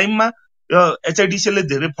हो टाइममा एचआइडिसीएल ले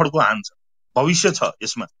धेरै फड्को हान्छ भविष्य छ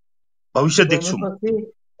यसमा भविष्य देख्छु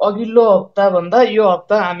अघिल्लो हप्ता भन्दा यो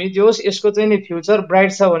हप्ता हामी जोस यसको चाहिँ नि फ्युचर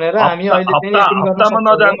ब्राइट छ भनेर हामी अहिले चाहिँ एटिङ गर्न सक्छौं हप्तामा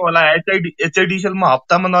नजानु होला एचआइडिसीएल मा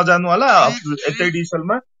हप्तामा नजानु होला एचआइडिसीएल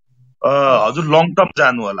मा हजुर लङ टर्म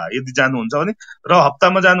जानु होला यदि जानुहुन्छ भने र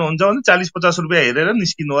हप्तामा जानुहुन्छ भने 40-50 रुपैयाँ हेरेर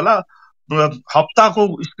निस्किनु होला हप्ताको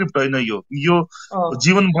स्क्रिप्ट हैन यो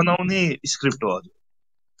जीवन बनाउने स्क्रिप्ट हो हजुर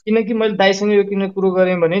किनकि मैले दाइसँग यो किन कुरो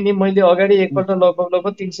गरेँ भने नि मैले अगाडि एकपल्ट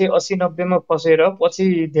लगभग 380-90 मा फसेर पछि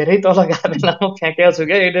धेरै तल गएर म फ्याकेको छु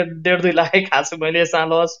क्या 1.5-2 लाखै खाछु मैले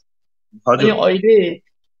सालस अनि अहिले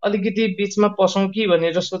अलिकति बीचमा पसौं कि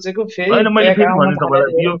भनेर सोचेको फेरि मैले फेरि भने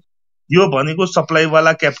तपाईलाई यो भनेको सप्लाई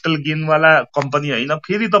वाला क्यापिटल गेन वाला कम्पनी हैन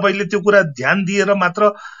फेरि तपाईले त्यो कुरा ध्यान दिएर मात्र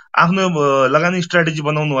आफ्नो लगानी स्ट्र्याटेजी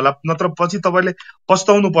बनाउनु होला नत्र पछि तपाईले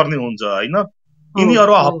पस्ताउनु पर्ने हुन्छ हैन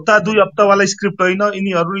यिनीहरु हप्ता 2 हप्ता वाला स्क्रिप्ट हैन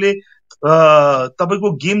यिनीहरुले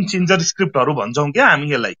तपाईको गेम चेन्जर स्क्रिप्टहरु भन्छौं क्या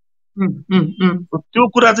हामी यसलाई त्यो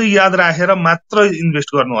कुरा चाहिँ याद राखेर मात्र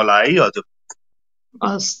इन्भेस्ट गर्नु होला है हजुर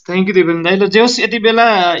हस् थ्यांक यू दिपेन्द्र दाइ ल जेस यति बेला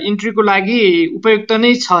इन्ट्रीको लागि उपयुक्त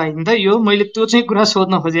नै छ हैन त यो मैले त्यो चाहिँ कुरा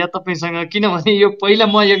सोध्न खोजे तपाईसँग किनभने यो पहिला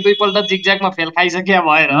म 1-2 पल्ट जिगज्यागमा फेल खाइसके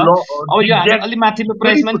भएर अब यो हामी अलि माथिल्लो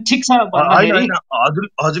प्राइसमा ठीक छ भन्दाखेरि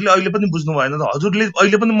हजुरले अहिले पनि बुझ्नु भएन त हजुरले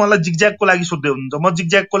अहिले पनि मलाई जिगज्यागको लागि सोध्दै हुनुहुन्छ म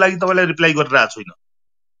जिगज्यागको लागि तपाईलाई रिप्लाई गरिरहेको छैन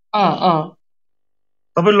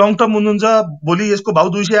तपाई लङ टर्म हुनुहुन्छ भोलि यसको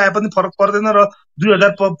भाउ 200 आए पनि फरक पर्दैन र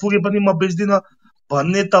 2000 पुगे पनि म बेच्दिन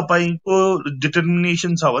भन्ने तपाईको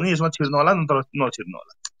डिटर्मिनेसन छ भने यसमा छिर्नु होला नत्र नछिर्नु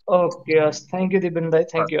होला ओके हस् थ्यांक यू दिपेन्द्र दाइ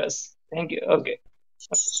थ्यांक यू हस् थ्यांक यू ओके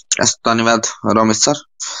धन्यवाद रमेश सर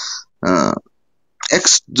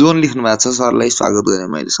एक्स जोन लेख्नु भएको छ सरलाई स्वागत गरे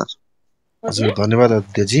मैले सर हजुर धन्यवाद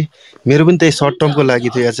आदित्यजी। मेरो पनि त्यही सर्ट टर्मको लागि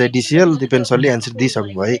थियो एचआइडिसिएल। दिपेन्द्र सरले एन्सर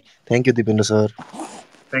दिइसक्नु भयो। Thank you Dipendra sir.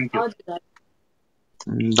 Thank you.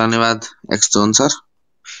 धन्यवाद एक्सजोन सर।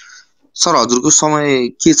 सर हजुरको समय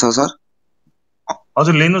के छ सर?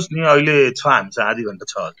 हजुर लिनुहोस् नि, अहिले छ हामीसँग आधी घन्टा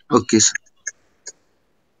छ। Okay sir.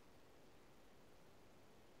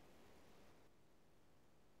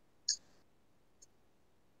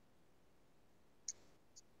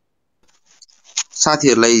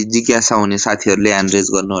 साथीहरूलाई जिज्ञासा हुने साथीहरूले ह्यान्ड रेज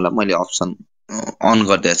गर्नु होला। मैले अप्सन अन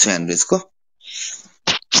गरिदिएको छु ह्यान्ड रेजको।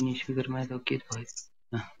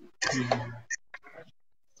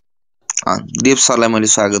 देव सरलाई मैले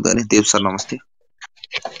स्वागत गरेँ। देव सर नमस्ते।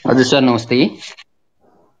 हजुर सर नमस्ते।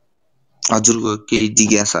 हजुरको केही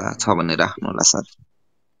जिज्ञासा छ भने राख्नु होला सर।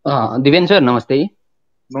 दिपेन्द्र सर नमस्ते।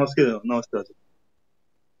 नमस्ते नमस्ते हजुर।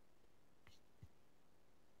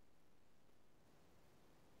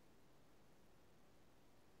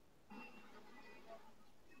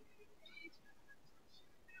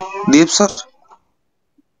 देव सर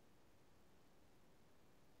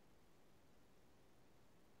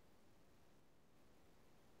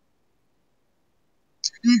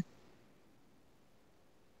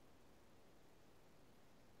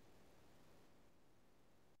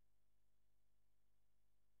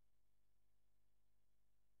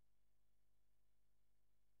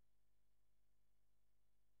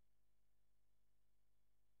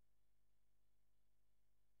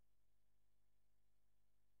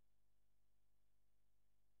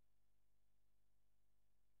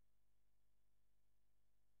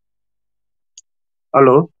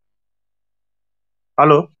हेलो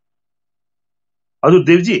हेलो हजुर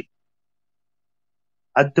देवजी,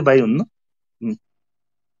 आदित्य भाइ हुन्न?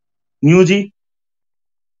 न्यूजी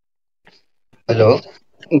हेलो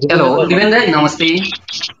दिपेन्द्र नमस्ते।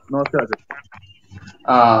 नमस्ते हजुर।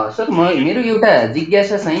 सर मेरो एउटा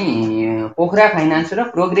जिज्ञासा चाहिँ पोखरा फाइनान्स र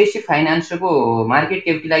प्रोग्रेसिभ फाइनान्सको मार्केट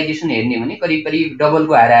क्यापिटलाइजेसन हेर्ने भने करिब करिब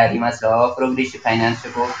डबलको हाराहारीमा छ। प्रोग्रेसिभ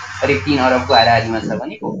फाइनान्सको करिब 3 अरबको हाराहारीमा छ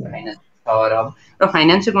भने पोखरा फाइनान्स 6 अरब र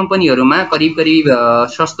फाइनान्सियल कम्पनीहरूमा करिब करिब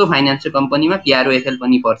सस्तो फाइनान्सियल कम्पनीमा प्यारो एफएल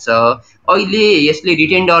पनि पर्छ। अहिले यसले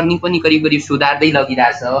रिटेन्ड अर्निङ पनि करिब करिब सुधार्दै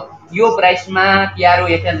लगिरहेछ। यो प्राइसमा प्यारो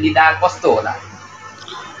एफएल लिँदा कस्तो होला?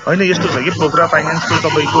 होइन यस्तो छ कि पोखरा फाइनेन्सको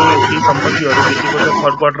तपाईँको केही सम्पत्तिहरू बेचेको छ,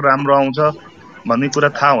 थर्ड क्वार्टर राम्रो आउँछ भन्ने कुरा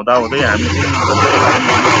थाहा हुँदा हुँदै हामी चाहिँ जब एकाउन्ट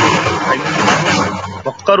हेर्नु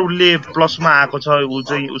भर्खर उसले प्लसमा आएको छ, ऊ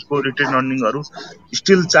चाहिँ उसको रिटेन अर्निङहरू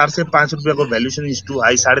स्टिल 405 रुपियाँको भ्यालुएसन इज टु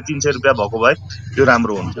हाई, 350 रुपियाँ भएको भए यो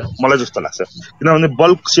राम्रो हुन्थ्यो मलाई जस्तो लाग्छ। किनभने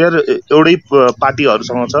बल्क सेयर एउटै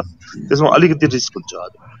पार्टीहरूसँग छ, त्यसमा अलिकति रिस्क हुन्छ।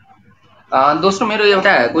 दोस्रो मेरो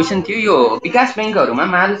एउटा क्वेसन थियो, यो विकास ब्याङ्कहरूमा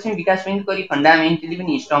महालक्ष्मी विकास ब्याङ्क करिब फन्डामेन्टली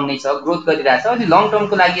पनि स्ट्रङ नै छ, ग्रोथ गरिरहेछ। अलि लङ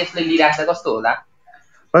टर्मको लागि यसले लिइरहेछ, कस्तो होला?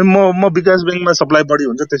 म विकास ब्याङ्कमा सप्लाई बढी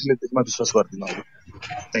हुन्छ त्यसले त्यसमा विश्वास गर्दिनँ।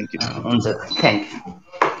 Thank you. हुन्छ थ्याङ्क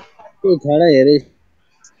यू। छाडा हेरे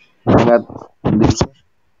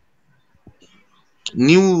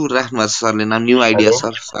न्यू राख्नु सरले नाम, न्यू आइडिया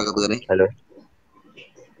सर स्वागत गरेँ। हेलो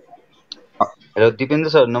हेलो दिपेन्द्र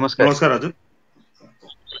सर नमस्कार। नमस्कार हजुर।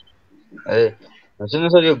 ए सुन्नु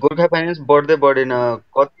सर, यो गोर्खा फाइनेन्स बढ्दै बढेन,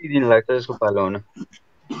 कति दिन लाग्छ यसको पालो आउन?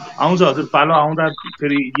 आउँछ हजुर, पालो आउँदा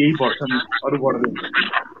फेरि यही बढ्छ नि, अरू बढ्दैन।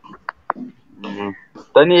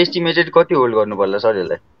 तैँले एस्टिमेटेड कति होल्ड गर्नु पर्ला सर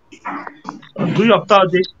यसलाई? 2 हप्ता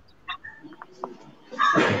अझै।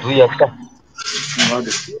 2 हप्ता?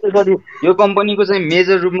 हजुर। यो कम्पनीको चाहिँ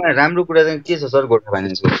मेजर रूपमा राम्रो कुरा चाहिँ के छ सर गोर्खा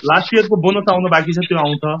फाइनेन्सको? लास्ट इयरको बोनस आउन बाँकी छ, त्यो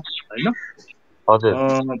आउँछ होइन? हजुर।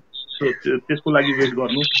 त्यसको लागि वेट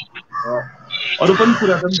गर्नु। अरू पनि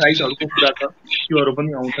कुरा छन्, राइटहरूको कुरा छ, त्योहरू पनि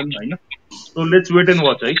आउँछन् होइन? So let's weight and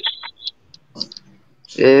watch है।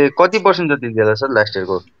 ए कति % जति दिएला सर लास्ट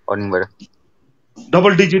इयरको अर्निङबाट?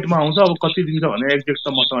 डबल डिजिटमा आउँछ। अब कति दिन्छ भने एक्ज्याक्ट त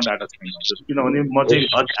मसँग डाटा छैन हजुर, किनभने म चाहिँ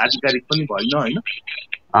आधिकारिक पनि भइन होइन।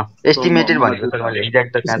 एस्टिमेटेड भनेको सर मैले एक्ज्याक्ट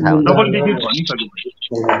त कहाँ थाहा हुन्छ? डबल डिजिट भनिसकेँ।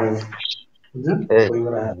 ए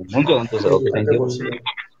हुन्छ सर, ओके थ्याङ्क यू।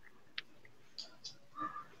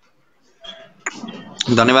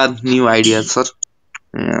 धन्यवाद न्यू आइडिया सर।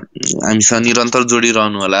 हामीसँग निरन्तर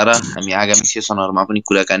जोडिरहनु होला र हामी आगामी सेसनहरूमा पनि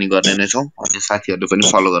कुराकानी गर्ने नै छौँ। अन्य साथीहरूले पनि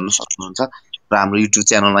फलो गर्न सक्नुहुन्छ र हाम्रो युट्युब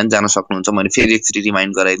च्यानलमा पनि जान सक्नुहुन्छ। मैले फेरि एकचोटि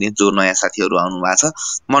रिमाइन्ड गराइदिएँ जो नयाँ साथीहरू आउनु भएको छ।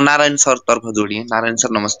 म नारायण सर तर्फ जोडिएँ। नारायण सर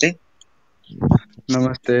नमस्ते।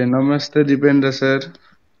 नमस्ते। नमस्ते दिपेन्द्र सर।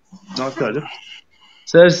 नमस्ते हजुर।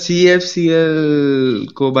 सर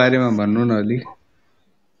सिएफसिएल को बारेमा भन्नु न अलि।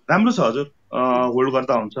 राम्रो छ हजुर, होल्ड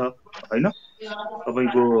गर्दा हुन्छ होइन?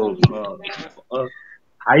 तपाईँको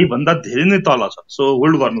हाई भन्दा धेरै नै तल छ, सो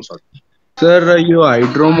होल्ड गर्नु छ। सर यो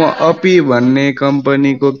हाइड्रोमा अपी भन्ने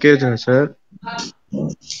कम्पनीको के छ सर?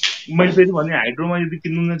 मैले फेरि भने हाइड्रोमा यदि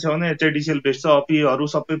किन्नु छ भने एचआइडिसिएल बेच्छ, अपीहरू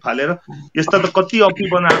सबै फालेर। यस्ता त कति अपी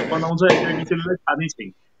बनाउँछ एचआइडिसिएलले थाहा नै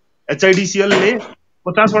छैन। एचआइडिसिएलले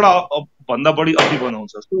 50 वटा भन्दा बढी अपी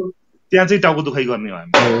बनाउँछ। सो त्यहाँ चाहिँ टाउको दुखाइ गर्ने हो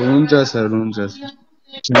हामी। हुन्छ सर, हुन्छ सर,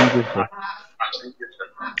 थ्याङ्क यू सर।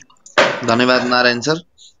 धन्यवाद नारायण सर।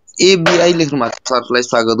 एबिआई लेख्नु भएको छ, सरलाई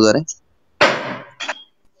स्वागत गरे।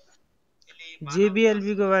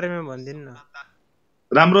 जेबिएलबी को बारेमा भनिदिनु न।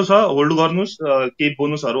 राम्रो छ, होल्ड गर्नुस्, केही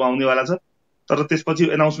बोनसहरू आउनेवाला छ। तर त्यसपछि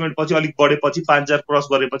एनाउन्समेन्ट पछि अलिक बढेपछि 5000 क्रस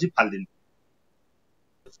गरेपछि फाल्दिनु।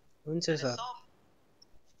 हुन्छ सर।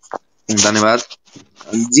 धन्यवाद।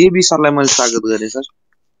 जेबी सरलाई मैले स्वागत गरेँ sir.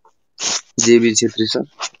 JB Chhetri sir.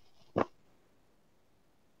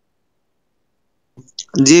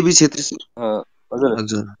 JB Chhetri sir. हजुर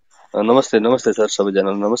हजुर नमस्ते सर,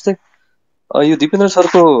 सबैजनालाई नमस्ते। यो दिपेन्द्र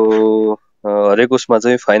सरको हरेक उसमा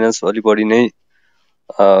चाहिँ फाइनेन्स अलि बढी नै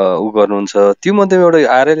उ गर्नुहुन्छ। त्यो मध्येमा एउटा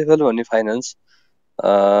आरएलएफएल भन्ने फाइनेन्स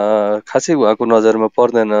खासै उहाँको नजरमा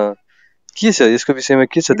पर्दैन, के छ यसको विषयमा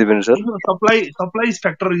के छ Dipendra sir? Supply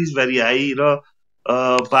factor is very high र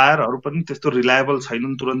बायरहरू पनि त्यस्तो रिलायबल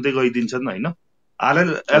छैनन्, तुरन्तै गइदिन्छन् हैन।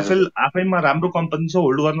 आरएलएफएल आफैमा राम्रो कम्पनी छ,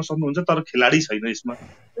 होल्ड गर्न सक्नुहुन्छ, तर खेलाडी छैन यसमा।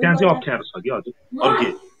 त्यहाँ चाहिँ अप्ठ्यारो छ कि हजुर। अरु के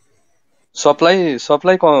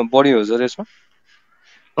सप्लाई बढी हो सर यसमा?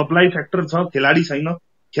 सप्लाई फ्याक्टर छ, खेलाडी छैन।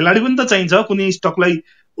 खेलाडी पनि त चाहिन्छ कुनै स्टकलाई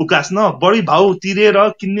उकास्न, बढी भाउ तिरेर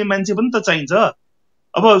किन्ने मान्छे पनि त चाहिन्छ।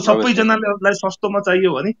 अब सबैजनालाई सस्तोमा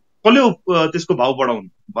चाहियो भने कसले त्यसको भाउ बढाउनु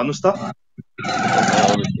भन्नुस् त।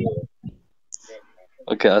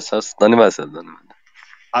 ओके, हस्, धन्यवाद सर, धन्यवाद।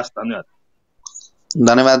 हस्, धन्यवाद।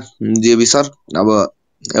 धन्यवाद जेबी सर। अब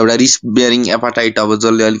एउटा रिस्क बेयरिङ एपाटाइट अब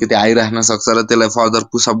जसले अलिकति आइराख्न सक्छ र त्यसलाई फर्दर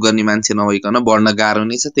पुसअप गर्ने मान्छे नभइकन बढ्न गाह्रो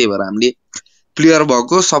नै छ। त्यही भएर हामीले क्लियर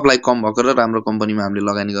भएको, सप्लाई कम भएको र राम्रो कम्पनीमा हामीले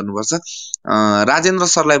लगानी गर्नुपर्छ। राजेन्द्र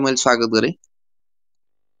सरलाई मैले स्वागत गरेँ।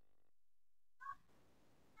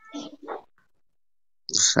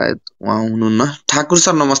 सायद उहाँ हुनुहुन्न। ठाकुर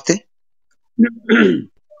सर नमस्ते।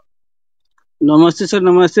 नमस्ते सर,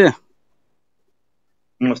 नमस्ते।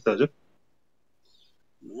 नमस्ते हजुर।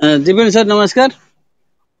 दिपेन्द्र सर नमस्कार।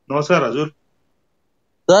 नमस्कार हजुर।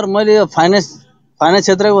 सर मैले यो फाइनेन्स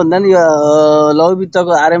क्षेत्रको भन्दा नि यो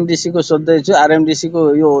लघुवित्तको आरएमडिसीको सोध्दैछु। आरएमडिसीको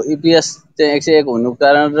यो इपिएस चाहिँ 101 हुनुको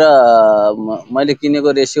कारण र मैले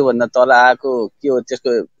किनेको रेसियो भन्दा तल आएको के हो त्यसको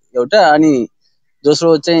एउटा, अनि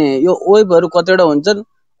दोस्रो चाहिँ यो वेबहरू कतिवटा हुन्छन्,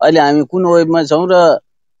 अहिले हामी कुन वेबमा छौँ र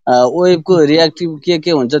वेबको रियाक्टिभ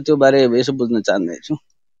के हुन्छ त्यो बारे यसो बुझ्न चाहन्दैछु।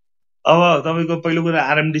 अब तपाईको पहिलो कुरा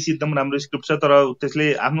आरएमडिसी एकदम राम्रो स्क्रिप्ट छ, तर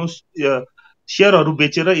त्यसले आफ्नो सेयरहरू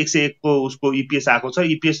बेचेर 101 को उसको इपिएस आएको छ।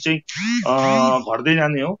 इपिएस चाहिँ घट्दै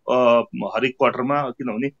जाने हो हरेक क्वार्टरमा,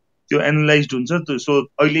 किनभने त्यो एनालाइज्ड हुन्छ। सो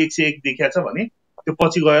अहिले 101 देखिया छ भने त्यो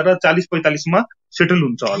पछि गएर 40-45 मा सेटल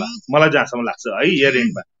हुन्छ होला, मलाई जहाँसम्म लाग्छ है, इयर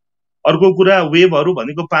एन्डमा। अर्को कुरा वेबहरू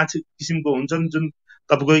भनेको 5 किसिमको हुन्छन्, जुन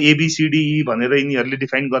तपाईको एबीसीडी भनेर यिनीहरूले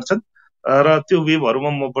डिफाइन गर्छन्, र त्यो वेबहरूमा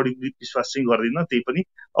म बढी विश्वास चाहिँ गर्दिनँ। त्यही पनि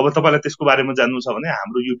अब तपाईलाई त्यसको बारेमा जान्नु छ भने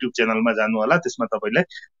हाम्रो युट्युब च्यानलमा जानु होला, त्यसमा तपाईलाई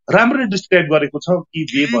राम्ररी डिस्क्राइब गरेको छ कि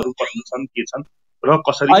वेबहरू कति छन्, के छन् र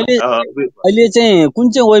कसरी। अहिले चाहिँ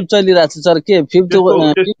कुन चाहिँ वेब चलिरहेको छ सर? के फिफ्थ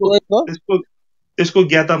वेब हो? त्यसको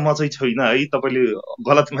ज्ञाता म चाहिँ छैन है, तपाईले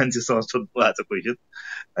गलत मान्छेसँग सोध्नु भएको छ क्वेशन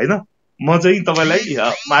हैन। म चाहिँ तपाईलाई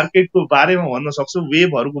मार्केटको बारेमा भन्न सक्छु,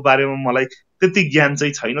 वेबहरूको बारेमा मलाई त्यति ज्ञान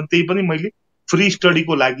चाहिँ छैन। त्यही पनि मैले फ्री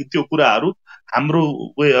स्टडीको लागि त्यो कुराहरू हाम्रो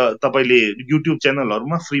तपाईले युट्युब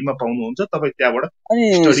च्यानलहरुमा फ्रीमा पाउनुहुन्छ, तपाई त्यहाँबाट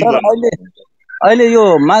स्टडी गर्नुहुन्छ। अहिले यो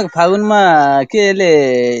माघ फागुनमा के यसले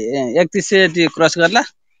 3100 क्रस गर्ला?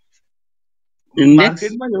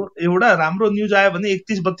 मार्केटमा एउटा राम्रो न्यूज आयो भने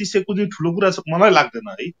 31-3200 कुनै ठुलो कुरा मलाई लाग्दैन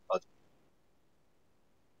है।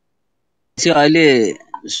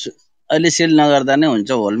 अहिले सेल नगर्दा नै हुन्छ,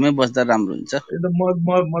 होलमै बस्दा राम्रो हुन्छ।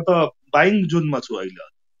 म त बाइङ जोनमा छु अहिले।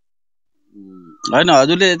 हैन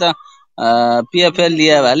हजुरले त पिएफएल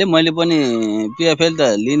लिया भले मैले पनि पिएफएल त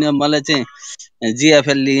लिन, मलाई चाहिँ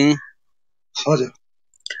जिएफएल लिएँ। हजुर।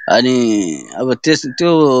 अनि अब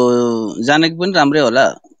त्यो जानेको पनि राम्रै होला।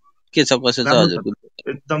 के छ कसो छ हजुरको?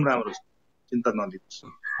 एकदम राम्रो छ, चिन्ता नलिनुहोस्।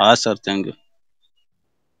 हस् सर, थ्यांक यू।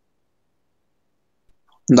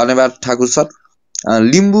 धन्यवाद ठाकुर सर।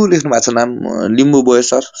 लिम्बू लेख्नु भएको छ नाम, लिम्बू बोय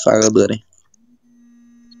सर, स्वागत गरे।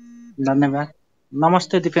 धन्यवाद।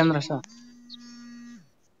 नमस्ते दिपेन्द्र सर।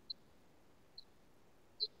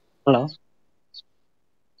 हेलो,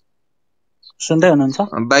 सुन्दै हुनुहुन्छ?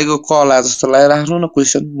 बाइको कल आए जस्तो लाग्यो, राख्नु न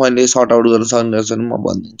क्वेशन, मैले सर्ट आउट गर्न सक्ने छैन, म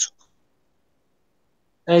भनिदिन्छु।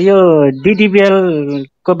 यो डिडिबिएल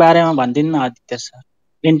को बारेमा भनिदिनु न आदित्य सर,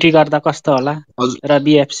 एन्ट्री गर्दा कस्तो होला र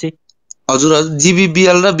बिएफसी? हजुर,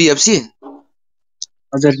 जिबिबिएल र बिएफसी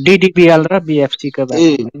हजुर डिडिपिएल र बिएफसी को बारे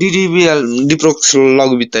डिडिबिएल डिप्रोक्स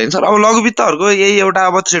लघुवित्त होइन सर। अब लघुवित्तहरूको यही एउटा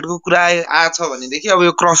अब थ्रेडको कुरा आएछ भनेदेखि अब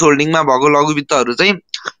यो क्रस होल्डिङमा भएको लघुवित्तहरू चाहिँ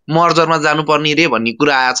मर्जरमा जानुपर्ने रे भन्ने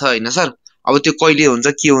कुरा आएछ होइन सर। अब त्यो कहिले हुन्छ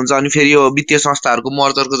के हुन्छ, अनि फेरि यो वित्तीय संस्थाहरूको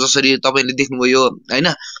मर्जरको जसरी तपाईँले देख्नुभयो होइन,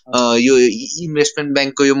 यो इन्भेस्टमेन्ट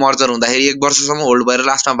ब्याङ्कको यो मर्जर हुँदाखेरि 1 वर्षसम्म होल्ड भएर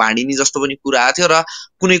लास्टमा भाँडिने जस्तो पनि कुरा आएको थियो। र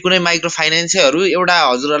कुनै कुनै माइक्रो फाइनेन्सहरू एउटा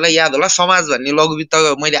हजुरहरूलाई याद होला समाज भन्ने लघुवित्त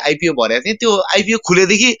मैले आइपिओ भरेको थिएँ, त्यो आइपिओ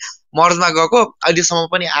खुलेदेखि मर्जमा गएको अहिलेसम्म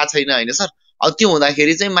पनि आएको छैन होइन सर। अब त्यो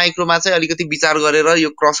हुँदाखेरि चाहिँ माइक्रोमा चाहिँ अलिकति विचार गरेर यो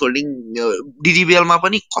क्रस होल्डिङ डिडिबिएलमा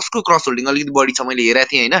पनि कसको क्रस होल्डिङ अलिकति बढी छ मैले हेरेको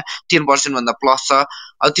थिएँ होइन, 10% भन्दा प्लस छ।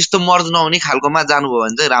 अब त्यस्तो मर्ज नहुने खालकोमा जानुभयो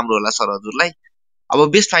भने चाहिँ राम्रो होला सर हजुरलाई। अब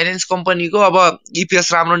बेस्ट फाइनेन्स कम्पनीको अब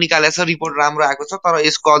इपिएस राम्रो निकालेको छ, रिपोर्ट राम्रो आएको छ, तर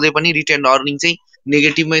यसको अझै पनि रिटेन अर्निङ चाहिँ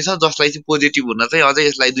नेगेटिभमै छ, जसलाई चाहिँ पोजिटिभ हुन चाहिँ अझै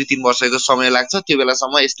यसलाई 2-3 वर्षको समय लाग्छ। त्यो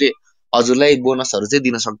बेलासम्म यसले हजुरलाई बोनसहरू चाहिँ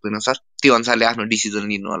दिन सक्दैन सर। त्यो अनुसारले आफ्नो डिसिजन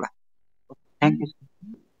लिनु होला।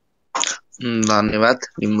 धन्यवाद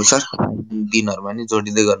लिम्बू सर, दिनहरूमा नि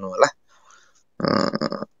जोडिँदै गर्नु होला।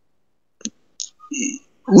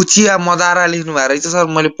 उचिया मदारा लेख्नु भएको रहेछ सर,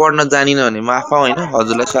 मैले पढ्न जानिनँ भने माफ होइन,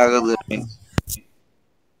 हजुरलाई स्वागत गर्ने।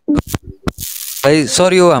 भाइ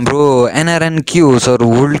सर यो हाम्रो एनआरएन के हो सर,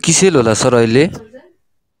 होल्ड कि सेल होला सर अहिले?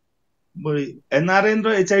 एनआरएन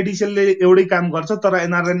र एचआइडिसिएलले एउटै काम गर्छ, तर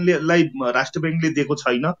एनआरएनलाई राष्ट्र ब्याङ्कले दिएको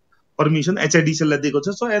छैन पर्मिसन, एचआइडिसिएललाई दिएको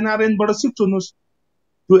छ। सो एनआरएनबाट सिफ्ट हुनुहोस्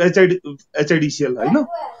टु एचआइडिसिएल होइन।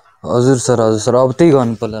 हजुर सर, हजुर सर, अब त्यही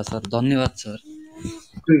गर्नु पर्ला सर। धन्यवाद सर।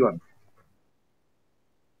 त्यही गर्नु।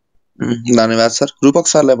 धन्यवाद सर। रूपक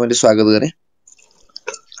सरलाई मैले स्वागत गरेँ।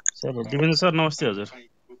 सर दिपेन्द्र सर नमस्ते हजुर।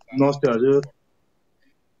 नमस्ते हजुर।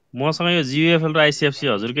 मसँग यो जियुएफएल र आइसिएफसी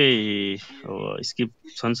हजुरकै स्किप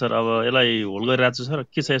छन् सर। अब यसलाई होल्ड गरिरहेको छु सर,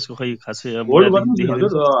 के छ यसको खै खासै होल्ड गर्नु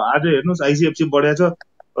हजुर। आज हेर्नुहोस् आइसिएफसी बढ्या छ,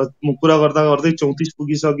 कुरा गर्दा गर्दै 34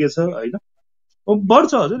 पुगिसकेछ होइन,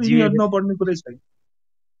 बढ्छ हजुर, यिनीहरू नबढ्ने कुरै छैन।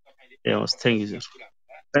 ए हस्, thank you sir.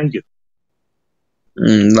 Thank you.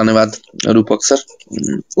 धन्यवाद रूपक सर।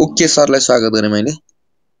 ओके सरलाई स्वागत गरेँ मैले।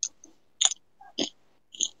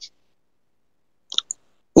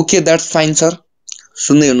 ओके द्याट्स फाइन सर,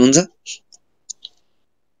 सुन्दै हुनुहुन्छ?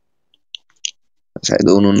 सायद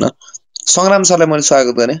हुनुहुन्न। सङ्ग्राम सरलाई मैले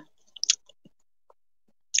स्वागत गरेँ।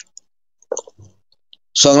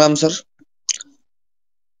 सङ्ग्राम सर।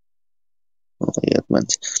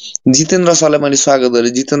 जितेन्द्र सरलाई मैले स्वागत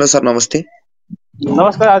गरेँ। जितेन्द्र सर नमस्ते।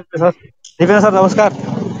 नमस्कार सर। दिपेन्द्र सर नमस्कार।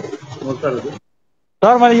 नमस्कार हजुर।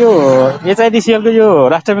 सर मैले यो एचआइडिसिएलको यो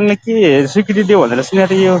राष्ट्र ब्याङ्कले के स्वीकृति दियो भनेर सुनेको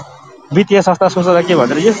थिएँ, यो वित्तीय संस्था सोचेर के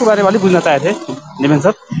भनेर, यसको बारेमा अलिक बुझ्न चाहेको थिएँ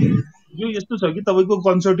दिपेन्द्र सर। यो यस्तो छ कि तपाईँको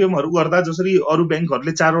कन्सोर्टियमहरू गर्दा जसरी अरू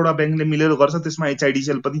ब्याङ्कहरूले 4वटा ब्याङ्कले मिलेर गर्छ, त्यसमा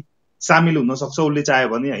एचआइडिसिएल पनि सामेल हुन सक्छ उसले चाह्यो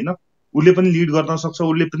भने होइन। उसले पनि लिड गर्न सक्छ,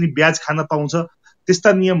 उसले पनि ब्याज खान पाउँछ,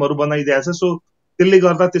 त्यस्ता नियमहरू बनाइदिएको छ। सो त्यसले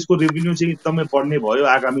गर्दा त्यसको रेभिन्यू चाहिँ एकदमै बढ्ने भयो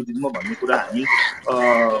आगामी दिनमा भन्ने कुरा हामी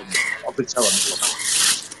अपेक्षा गर्न सक्छौँ।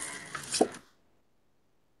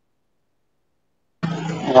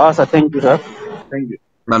 हस् sir, thank you sir. Thank you.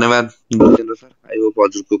 धन्यवाद जितेन्द्र सर। आई होप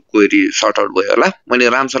हजुरको क्वेरी सर्ट आउट भयो होला। मैले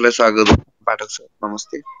राम सरलाई स्वागत गरेँ। पाठक सर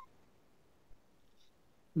नमस्ते।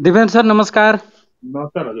 दिपेन्द्र सर नमस्कार।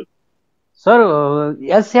 नमस्कार हजुर। सर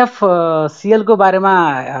एसएफसिएल को बारेमा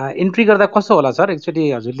इन्ट्री गर्दा कसो होला सर,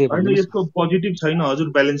 एकचोटि हजुरले भन्नु। यसको पोजिटिभ छैन हजुर,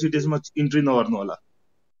 ब्यालेन्स सिट यसमा इन्ट्री नगर्नु होला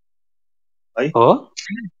है। हो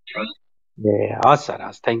ए हस् सर,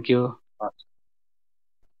 हस्, थ्याङ्क यू।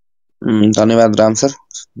 धन्यवाद राम सर।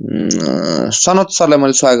 सनत सरलाई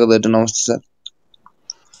मैले स्वागत गरेँ। नमस्ते सर।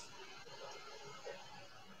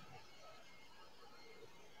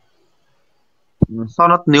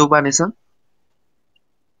 सनत नेउपाने सर,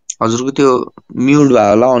 हजुरको त्यो म्युट भयो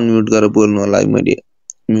होला, अनम्युट गरेर बोल्नु होला। मैले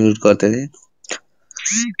म्युट गर्दै थिएँ।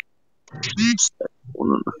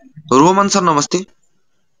 रोमन सर नमस्ते।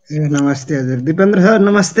 ए नमस्ते हजुर। दिपेन्द्र सर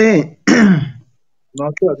नमस्ते।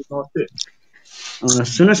 नमस्ते हजुर। नमस्ते।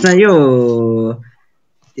 सुन्नुहोस् न, यो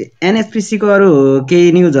एनएफपिसी को अरू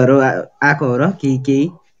केही न्युजहरू आएको हो र? केही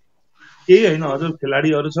होइन हजुर,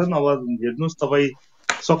 खेलाडीहरू छन्। अब हेर्नुहोस्, तपाईँ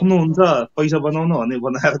सक्नुहुन्छ पैसा बनाउनु भने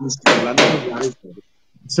बनाएर निस्किनु होला।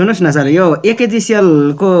 सुन्नुहोस् न सर, यो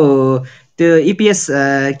एकेजिसिएल को त्यो इपिएस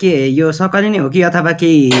के यो सकली नै हो कि अथवा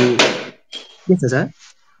केही के छ सर?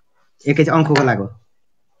 एकै अङ्कको लाग्यो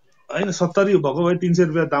होइन, 70 भएको भए 300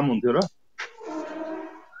 रुपियाँ दाम हुन्थ्यो र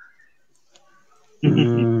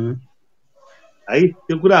है।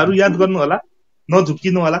 त्यो कुराहरू याद गर्नु होला,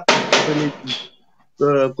 नझुक्किनु होला।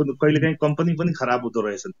 कहिलेकाहीँ कम्पनी पनि खराब हुँदो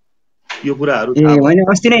रहेछन्, यो कुराहरू थाहा भयो। होइन,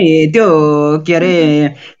 अस्ति नै त्यो के अरे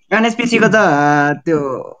एनएचपिसी को त त्यो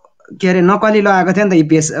के अरे नकली लगाएको थियो नि त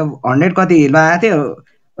इपिएस 100 कति लगाएको थियो,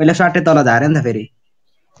 अहिले 60 तल झार्यो नि त फेरि।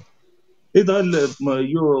 त्यही त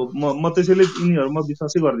यो म त्यसैले यिनीहरूमा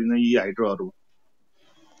विश्वासै गर्दिनँ यी हाइड्रोहरू।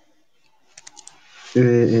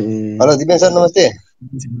 हेलो दिपेन सर नमस्ते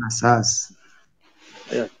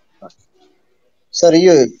सर।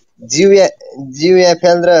 यो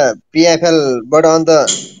जियुएफएल र पिएफएल बाट अन्त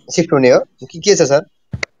सिफ्ट हुने हो कि के छ सर?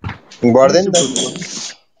 बढ्दैन त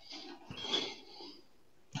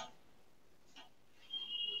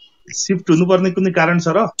सिफ्ट हुनुपर्ने कुनै कारण छ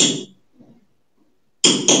र?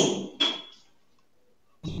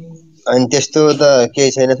 अनि त्यस्तो त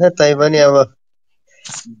केही छैन सर, तै पनि अब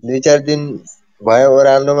 2-4 दिन भयो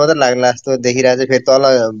ओह्राल्नु मात्र लाग्ला जस्तो देखिरहेको छ। फेरि तल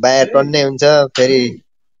बाहिर टन्नै हुन्छ, फेरि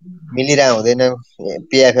मिलिरहेको हुँदैन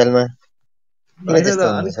पिएफएलमा। किन त्यस्तो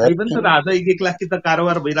हुन्छ सर? खाइ पनि त आज 1 लाख कि त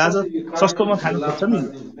कारोबार भइरहेछ, सस्तोमा खानु खोज्छ नि,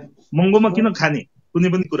 महँगोमा किन खाने कुनै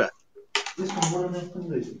पनि कुरा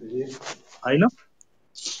होइन।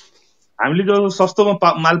 हामीले जो सस्तोमा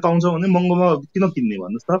माल पाउँछौँ भने महँगोमा किन किन्ने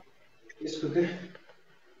भन्नुहोस् त?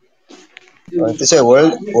 त्यसै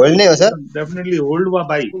होल्ड नै हो सर? डेफिनेटली होल्ड वा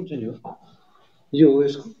बाई।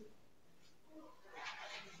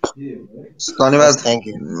 धन्यवाद। Thank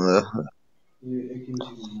you.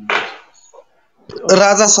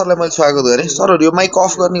 राजा सरलाई मैले स्वागत गरेँ। सरहरू यो माइक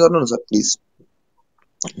अफ गर्नु न sir please.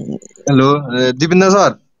 Hello Dipendra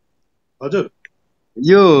sir. हजुर।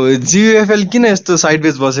 यो जियुएफएल किन यस्तो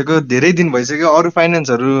साइडवेज बसेको? धेरै दिन भइसक्यो। अरू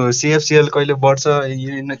फाइनेन्सहरू सिएफसिएल कहिले बढ्छ,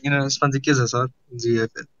 यिनीहरूमा चाहिँ के छ सर?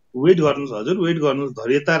 जियुएफएल वेट गर्नुहोस् हजुर, वेट गर्नुहोस्,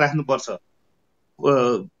 धैर्यता राख्नुपर्छ।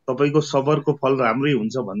 तपाईँको सबरको फल राम्रै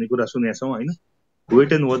हुन्छ भन्ने कुरा सुनेका छौँ होइन।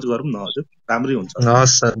 वेट एन्ड वाच गरौँ न हजुर, राम्रै हुन्छ।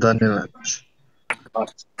 हस् सर, धन्यवाद।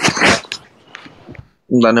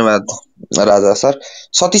 धन्यवाद राजा सर।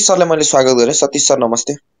 सतीश सरलाई मैले स्वागत गरेँ। सतीश सर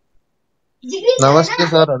नमस्ते। नमस्ते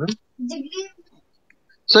सरहरू।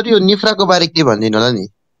 सर यो निफ्राको बारे के भनिदिनु होला नि?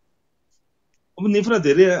 अब निफ्रा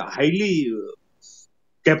धेरै हाइली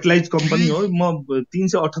क्यापिटलाइज कम्पनी हो। म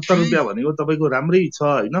 378 रुपियाँ भनेको तपाईँको राम्रै छ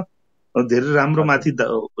होइन, धेरै राम्रो माथि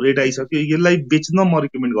रेट आइसक्यो। यसलाई बेच्न म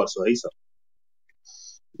रिकमेन्ड गर्छु है सर।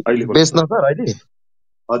 अहिले बेच्न सर अहिले?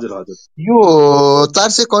 हजुर हजुर। यो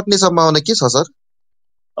 400 कट्ने सम्भावना के छ सर?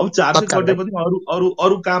 अब 400 कटे पनि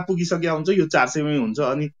अरू कहाँ पुगिसक्यो हुन्छ, यो 400 मै हुन्छ,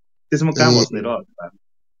 अनि त्यसमा कहाँ बस्ने र?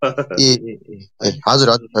 हजुर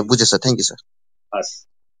हजुर बुझेँ सर, थ्याङ्क यू सर। हस्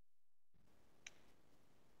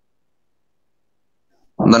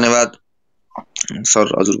धन्यवाद सर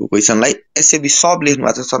हजुरको क्वेसनलाई। एसएबी सब लेख्नु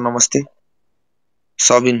भएको छ सर। नमस्ते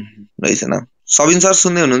सबिन रहेछ नाम। सबिन सर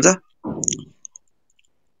सुन्दै हुनुहुन्छ?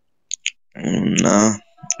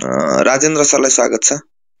 राजेन्द्र सरलाई स्वागत छ।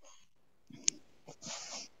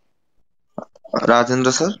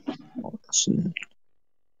 राजेन्द्र सर।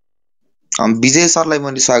 विजय सरलाई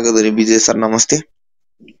मैले स्वागत गरेँ। विजय सर नमस्ते।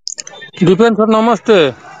 दिपेन सर नमस्ते।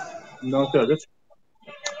 नमस्ते हजुर।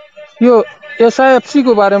 यो एसआइएफसी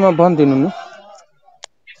को बारेमा भनिदिनु न।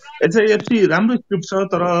 एसआइएफसी राम्रो स्क्रिप्ट छ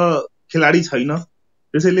तर खेलाडी छैन,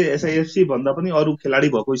 त्यसैले एसआइएफसी भन्दा पनि अरू खेलाडी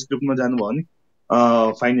भएको स्क्रिप्टमा जानुभयो भने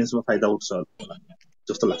फाइनेन्समा फाइदा उठ्छ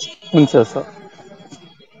जस्तो लाग्छ। हुन्छ सर।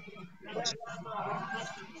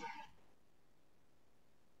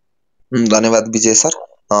 धन्यवाद विजय सर।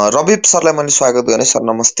 रविप सरलाई मैले स्वागत गरेँ। सर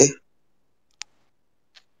नमस्ते।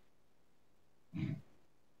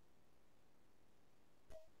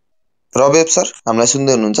 रविप सर हामीलाई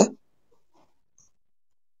सुन्दै हुनुहुन्छ?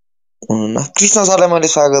 कृष्ण सरलाई मैले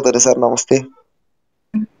स्वागत गरेँ। सर नमस्ते।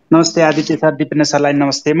 नमस्ते आदित्य सर, दिपेन्द्र सरलाई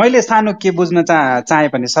नमस्ते। मैले सानो के बुझ्न चाहे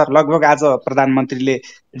भने सर, लगभग आज प्रधानमन्त्रीले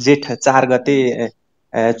जेठ 4 गते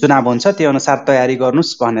चुनाव हुन्छ, त्यो अनुसार तयारी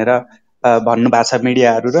गर्नुहोस् भनेर भन्नुभएको छ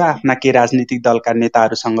मिडियाहरू र आफ्ना के राजनीतिक दलका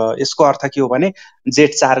नेताहरूसँग। यसको अर्थ के हो भने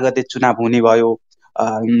जेठ 4 गते चुनाव हुने भयो।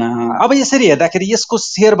 अब यसरी हेर्दाखेरि यसको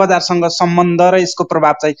शेयर बजारसँग सम्बन्ध र यसको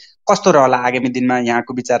प्रभाव चाहिँ कस्तो रहला आगामी दिनमा,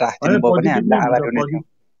 यहाँको विचार राखिदिनु भयो भने हामीलाई आभारी हुने थियौँ।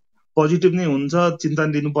 पोजिटिभ नै हुन्छ, चिन्ता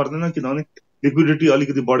लिनु पर्दैन, किनभने लिक्विडिटी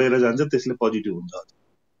अलिकति बढेर जान्छ, त्यसले पोजिटिभ हुन्छ।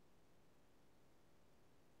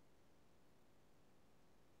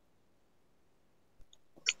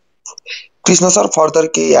 कृष्ण सर फर्दर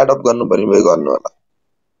केही एड अप गर्नुपर्ने भयो गर्नु होला।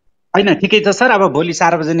 होइन ठिकै छ सर। अब भोलि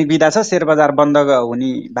सार्वजनिक बिदा छ, शेयर बजार बन्द हुने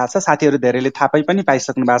भएको छ। साथीहरू धेरैले थाहा पनि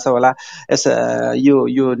पाइसक्नु भएको छ होला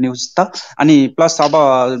यो न्युज त। अनि प्लस अब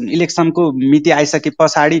इलेक्सनको मिति आइसके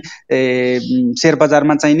पछाडि शेयर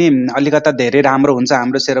बजारमा चाहिँ नि अलिकता धेरै राम्रो हुन्छ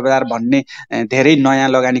हाम्रो शेयर बजार भन्ने धेरै नयाँ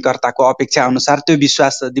लगानीकर्ताको अपेक्षा अनुसार त्यो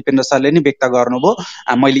विश्वास दिपेन्द्र सरले नै व्यक्त गर्नुभयो।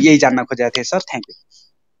 मैले यही जान्न खोजेको थिएँ सर। Thank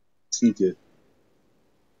you.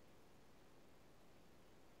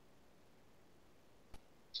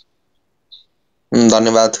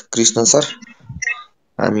 धन्यवाद कृष्ण सर।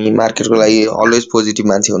 हामी मार्केटको लागि अलवेज पोजिटिभ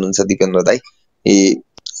मान्छे हुनुहुन्छ दिपेन्द्र दाई।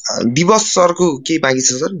 दिवस सरको के बाँकी छ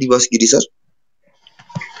सर? दिवस गिरी सर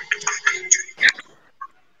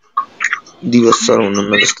दिवस सर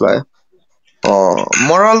हुनुहुन्न जस्तो लाग्यो।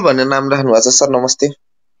 मरल भन्ने नाम राख्नु भएको छ सर, नमस्ते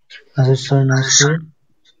हजुर सर नमस्ते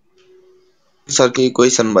सर। केही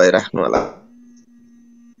क्वेसन भइराख्नु होला।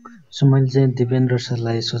 सर मैले चाहिँ दिपेन्द्र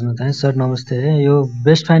सरलाई सोध्न चाहेँ। सर नमस्ते है, यो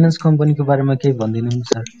बेस्ट फाइनेन्स कम्पनीको बारेमा केही भनिदिनु नि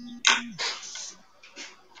सर।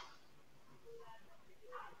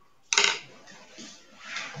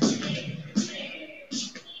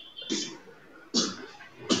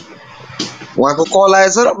 उहाँको कल आयो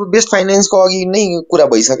सर। अब बेस्ट फाइनेन्सको अघि नै कुरा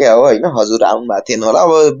भइसक्यो हो होइन, हजुर आउनु भएको थिएन होला।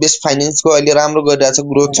 अब बेस्ट फाइनेन्सको अहिले राम्रो गरिरहेछ,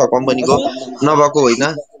 ग्रोथ छ कम्पनीको, नभएको होइन।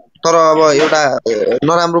 तर अब एउटा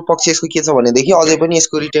नराम्रो पक्ष यसको के छ भनेदेखि अझै पनि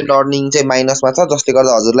यसको रिटेन अर्निङ चाहिँ माइनसमा छ, जसले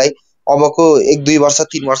गर्दा हजुरलाई अबको 1-2 वर्ष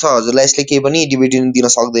 3 वर्ष हजुरलाई यसले केही पनि डिभिडेन्ड दिन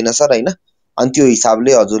सक्दैन सर होइन। अनि त्यो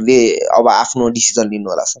हिसाबले हजुरले अब आफ्नो डिसिजन लिनु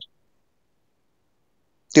होला सर।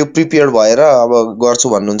 त्यो प्रिपेयर्ड भएर अब गर्छु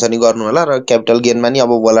भन्नुहुन्छ नि गर्नु होला। र क्यापिटल गेनमा नि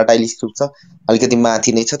अब भोलाटाइल स्क्रिप्ट छ, अलिकति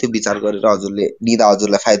माथि नै छ, त्यो विचार गरेर हजुरले लिँदा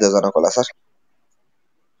हजुरलाई फाइदाजनक होला सर।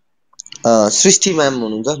 सृष्टि म्याम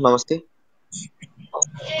हुनुहुन्छ, नमस्ते।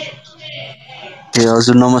 ए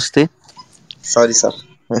हजुर नमस्ते। सरी सर,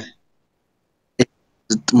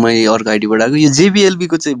 मैले अर्को आइडीबाट आएको। यो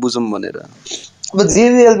जेबिएलबीको चाहिँ बुझौँ भनेर। अब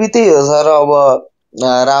जेबिएलबी त्यही हो सर, अब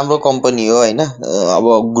राम्रो कम्पनी हो होइन। अब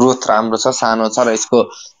ग्रोथ राम्रो छ, सानो छ, र यसको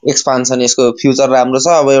एक्सपान्सन, यसको फ्युचर राम्रो छ।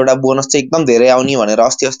 अब एउटा बोनस चाहिँ एकदम धेरै आउने भनेर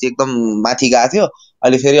अस्ति एकदम माथि गएको थियो,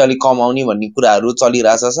 अहिले फेरि अलिक कम आउने भन्ने कुराहरू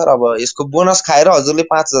चलिरहेछ सर। अब यसको बोनस खाएर हजुरले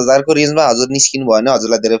 5,000 को रेन्जमा हजुर निस्किनु भयो भने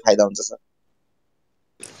हजुरलाई धेरै फाइदा हुन्छ सर।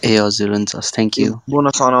 ए हजुर हुन्छ, थ्याङ्क यू।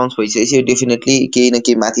 बोनस अनाउन्स भइसकेपछि डेफिनेटली केही न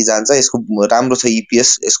केही माथि जान्छ। यसको राम्रो छ इपिएस,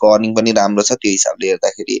 यसको अर्निङ पनि राम्रो छ, त्यो हिसाबले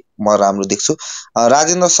हेर्दाखेरि म राम्रो देख्छु।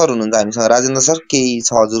 राजेन्द्र सर हुनुहुन्छ हामीसँग। राजेन्द्र सर केही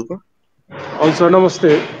छ हजुरको? हजुर सर नमस्ते।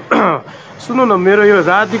 सुन्नु न, मेरो यो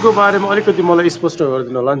रातिको बारेमा अलिकति मलाई स्पष्ट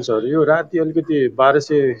गरिदिनु होला नि सर। यो राति अलिकति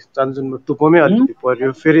 1200 चान्जुनमा टुप्पोमै अलिकति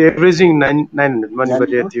पर्यो, फेरि एभरेजिङ 900 नि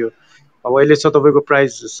गरिएको थियो। अब अहिले छ तपाईँको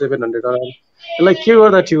प्राइस 700 अराउन्ड। यसलाई के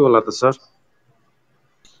गर्दा ठिक होला त सर?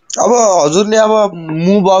 अब हजुरले अब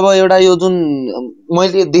मुभ, अब एउटा यो जुन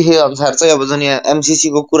मैले देखे अनुसार चाहिँ अब जुन यहाँ एमसिसी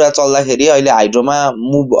को कुरा चल्दाखेरि अहिले हाइड्रोमा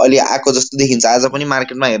मुभ अलि आएको जस्तो देखिन्छ। आज पनि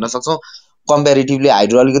मार्केटमा हेर्न सक्छौँ कम्पेरिटिभली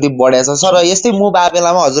हाइड्रो अलिकति बढेको छ सर। यस्तै मुभ आए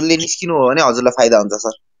बेलामा हजुरले निस्किनु हो भने हजुरलाई फाइदा हुन्छ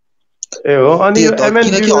सर। ए हो, अनि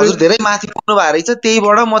किनकि हजुर धेरै माथि पुग्नु भएको रहेछ,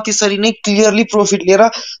 त्यहीबाट म त्यसरी नै क्लियरली प्रफिट लिएर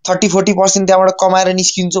 30-40% त्यहाँबाट कमाएर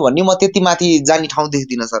निस्किन्छु भन्ने म त्यति माथि जाने ठाउँ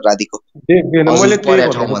देख्दिनँ सर रातिको। मैले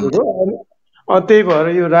त्यही भएर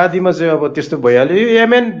यो रातिमा चाहिँ अब त्यस्तो भइहाल्यो। यो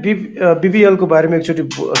एमएन बिबिएलको बारेमा एकचोटि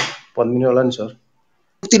भनिदिनु होला नि सर।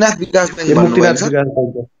 मुक्तिनाथ विकास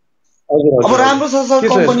ब्याङ्क अब राम्रो छ sir.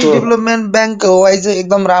 Company development bank wise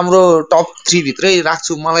एकदम राम्रो, टप 3 भित्रै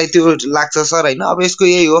राख्छु, मलाई त्यो लाग्छ सर होइन। अब यसको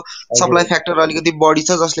यही हो, सप्लाई फ्याक्टर अलिकति बढी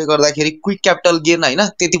छ, जसले गर्दाखेरि क्विक क्यापिटल गेन होइन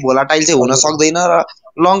त्यति भोलाटाइल चाहिँ हुन सक्दैन। र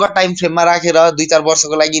लङ्गर टाइम फ्रेममा राखेर 2-4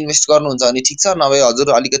 वर्षको लागि इन्भेस्ट गर्नुहुन्छ भने ठिक छ, नभए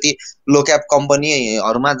हजुर अलिकति लो क्याप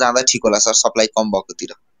कम्पनीहरूमा जाँदा ठिक होला सर, सप्लाई कम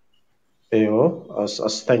भएकोतिर। ए हो,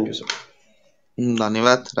 हस् थ्याङ्क यू सर।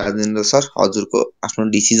 धन्यवाद राजेन्द्र सर, हजुरको आफ्नो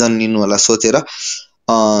डिसिजन लिनु होला सोचेर।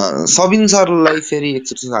 सबिन सरलाई फेरि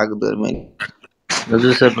एकचोटि स्वागत गरेँ मैले।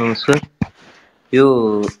 हजुर सर नमस्कार। यो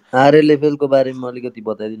आरएलएफएलको बारेमा अलिकति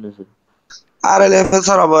बताइदिनु सर। आरएलएफएल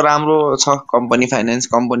सर अब राम्रो छ कम्पनी, फाइनेन्स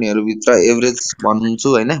कम्पनीहरूभित्र एभरेज भन्छु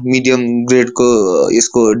होइन, मिडियम ग्रेडको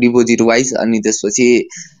यसको डिपोजिट वाइज। अनि त्यसपछि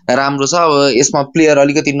राम्रो छ। अब यसमा प्लेयर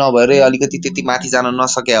अलिकति नभएर अलिकति त्यति माथि जान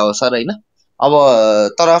नसके हो सर होइन। अब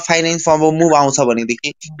तर फाइनेन्समा अब मुभ आउँछ भनेदेखि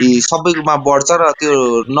सबैमा बढ्छ, र त्यो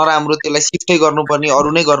नराम्रो त्यसलाई सिफ्टै गर्नुपर्ने,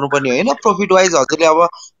 अरू नै गर्नुपर्ने होइन। प्रफिट वाइज हजुरले अब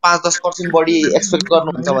 5-10% बढी एक्सपेक्ट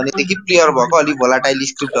गर्नुहुन्छ भनेदेखि प्लेयर भएको अलिक भोलाटाइल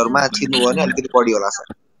स्क्रिप्टहरूमा छिर्नु भयो भने अलिकति बढी होला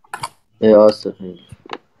सर। ए हस् सर,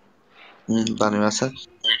 धन्यवाद सर।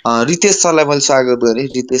 रितेश सरलाई मैले स्वागत गरेँ।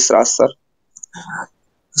 रितेश राज सर।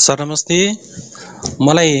 सर नमस्ते।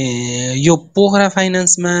 मलाई यो पोखरा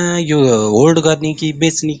फाइनेन्समा यो होल्ड गर्ने कि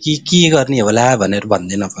बेच्ने कि के गर्ने होला भनेर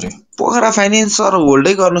भन्दैन पर्यो। पोखरा फाइनेन्स सर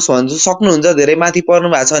होल्डै गर्नुहोस् भन्छु, सक्नुहुन्छ। धेरै माथि पर्नु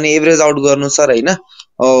भएको छ भने एभरेज आउट गर्नु सर होइन।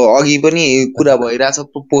 अघि पनि कुरा भइरहेछ,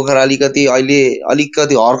 पोखरा अलिकति अहिले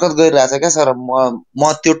अलिकति हरकत गरिरहेछ क्या सर।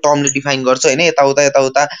 म त्यो टर्मले डिफाइन गर्छु होइन।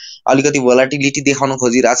 यताउता अलिकति भोलाटिलिटी देखाउन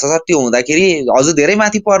खोजिरहेछ सर। त्यो हुँदाखेरि हजुर धेरै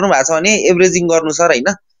माथि पर्नु भएको छ भने एभरेजिङ गर्नु सर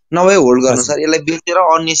होइन, नभए होल्ड गर्नु सर। यसलाई बेचेर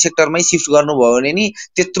अन्य सेक्टरमै सिफ्ट गर्नुभयो भने नि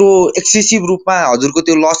त्यत्रो एक्सेसिभ रूपमा हजुरको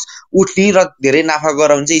त्यो लस उठ्ने र धेरै नाफा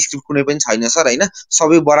गराउने चाहिँ स्क्रिप्ट कुनै पनि छैन सर होइन।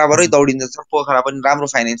 सबै बराबरै दौडिन्छ सर। पोखरा पनि राम्रो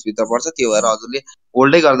फाइनेन्स भित्र पर्छ, त्यो भएर हजुरले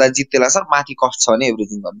होल्डै गर्दा जित्तेला सर। माथि कस्ट छ भने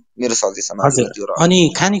एभ्रिथिङ गर्नु, मेरो सजेसन हजुर त्यो रह्यो। अनि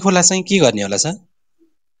खानी खोला चाहिँ के गर्ने होला सर?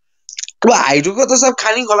 अब हाइड्रोको त सर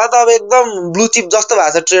खानी खोला त अब एकदम ब्लु चिप जस्तो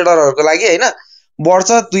भएको छ ट्रेडरहरूको लागि होइन। बढ्छ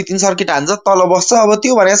 2-3 सर्किट हान्छ तल बस्छ। अब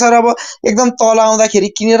त्यो भने सर अब एकदम तल आउँदाखेरि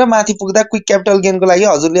किनेर माथि पुग्दा क्विक क्यापिटल गेनको लागि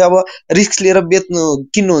हजुरले अब रिस्क लिएर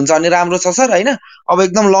किन्नुहुन्छ भने राम्रो छ सर होइन। अब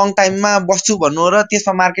एकदम लङ टाइममा बस्छु भन्नु र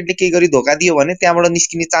त्यसमा मार्केटले केही गरी धोका दियो भने त्यहाँबाट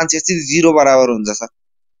निस्किने चान्सेस चाहिँ 0 बराबर हुन्छ सर।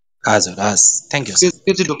 हजुर हस् थ्याङ्क यू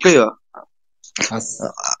त्यो चाहिँ ढुक्कै हो।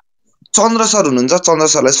 चन्द्र सर हुनुहुन्छ, चन्द्र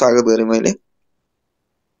सरलाई स्वागत गरेँ मैले।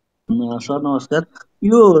 सर नमस्कार।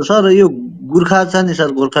 यो सर यो गोर्खा छ नि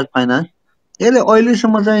सर, गोर्खा फाइनान्स, यसले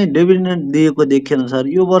अहिलेसम्म चाहिँ डिभिडेन्ड दिएको देखिएन सर।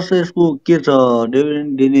 यो वर्ष यसको के छ,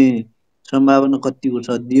 डिभिडेन्ड दिने सम्भावना कतिको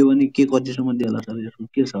छ, दियो भने के कतिसम्म दिएला सर, यसको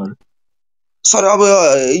के छ? सर अब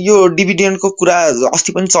यो डिभिडेन्डको कुरा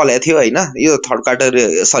अस्ति पनि चलेको थियो होइन। यो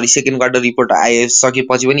सेकेन्ड क्वार्टर रिपोर्ट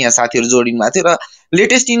आइसकेपछि पनि यहाँ साथीहरू जोडिनु भएको थियो र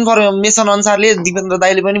लेटेस्ट इन्फर्मेसन अनुसारले दिपेन्द्र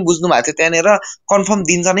दाईले पनि बुझ्नु भएको थियो त्यहाँनिर कन्फर्म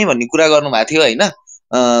दिन्छ नै भन्ने कुरा गर्नुभएको थियो होइन।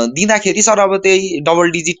 दिँदाखेरि सर अब त्यही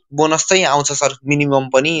डबल डिजिट बोनस चाहिँ आउँछ सर मिनिमम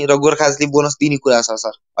पनि, र गोर्खाजले बोनस दिने कुरा छ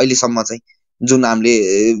सर अहिलेसम्म चाहिँ, जुन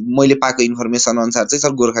मैले पाएको इन्फर्मेसन अनुसार चाहिँ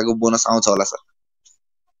सर गोर्खाको बोनस आउँछ होला सर।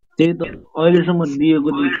 त्यही त अहिलेसम्म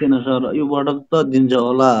दिएको देखिएन सर, यो पटक त दिन्छ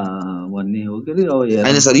होला भन्ने हो कि अब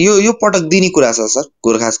होइन सर, यो पटक दिने कुरा छ सर,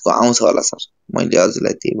 गोर्खाजको आउँछ होला सर, मैले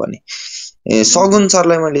हजुरलाई त्यही भने। सगुन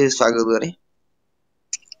सरलाई मैले स्वागत गरेँ।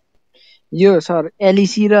 यो सर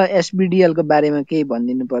एलइसी र एसबिडिएल को बारेमा केही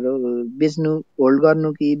भनिदिनु पर्यो, बेच्नु होल्ड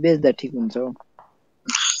गर्नु कि बेच्दा ठिक हुन्छ?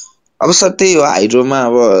 अब सर त्यही हो, हाइड्रोमा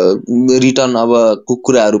अब रिटर्न अब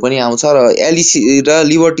कुराहरू पनि आउँछ र एलइसी र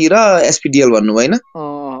लिबर्टी र एसपिडिएल भन्नु भएन।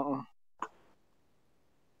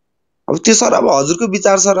 अब त्यो सर अब हजुरको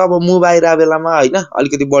विचार सर, अब मुभ आइरहेको बेलामा होइन,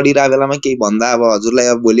 अलिकति बढिरहेको बेलामा केही भन्दा अब हजुरलाई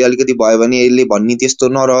अब भोलि अलिकति भयो भने यसले भन्ने त्यस्तो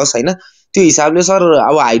नरहोस् होइन। त्यो हिसाबले सर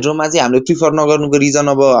अब हाइड्रोमा चाहिँ हामीले प्रिफर नगर्नुको रिजन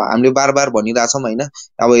अब हामीले बार बार भनिरहेछौँ होइन,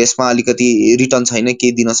 अब यसमा अलिकति रिटर्न छैन,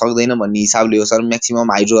 केही दिन सक्दैन भन्ने हिसाबले हो सर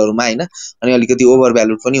म्याक्सिमम हाइड्रोहरूमा होइन। अनि अलिकति ओभर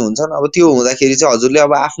भ्यालुड पनि हुन्छन्। अब त्यो हुँदाखेरि चाहिँ हजुरले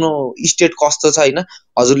अब आफ्नो स्टेट कस्तो छ होइन,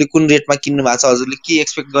 हजुरले कुन रेटमा किन्नु भएको छ, हजुरले के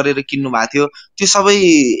एक्सपेक्ट गरेर किन्नु भएको थियो, त्यो सबै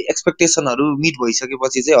एक्सपेक्टेसनहरू मिट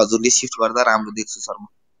भइसकेपछि चाहिँ हजुरले सिफ्ट गर्दा राम्रो देख्छु सर म।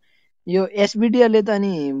 यो एसबिडिएलले त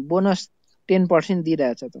अनि बोनस 10%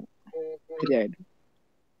 दिइरहेछ त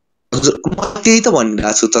हजुर, म त्यही त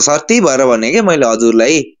भनिरहेको छु त सर, त्यही भएर भने क्या मैले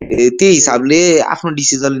हजुरलाई त्यही हिसाबले आफ्नो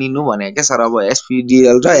डिसिजन लिनु भने क्या सर। अब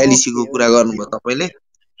एसपिडिएल र एलइसी को कुरा गर्नुभयो तपाईँले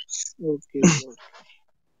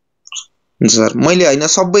सर, मैले होइन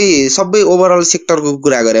सबै ओभरअल सेक्टरको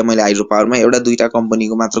कुरा गरेँ मैले, हाइड्रो पावरमा एउटा दुईटा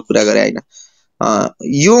कम्पनीको मात्र कुरा गरेँ होइन।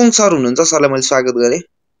 योङ सर हुनुहुन्छ, सरलाई मैले स्वागत गरेँ।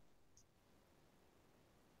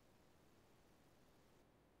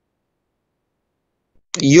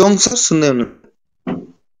 योङ सर सुन्दै हुनु?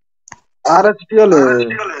 आरएचपिएल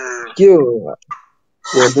के हो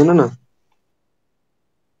हेर्दिनु न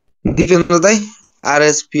दिपेन्द्र दाई,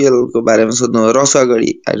 आरएचपिएल को बारेमा सोध्नु,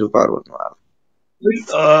 रसुवागढी हाइड्रो पावर भन्नुभयो।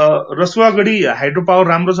 रसुवागढी हाइड्रो पावर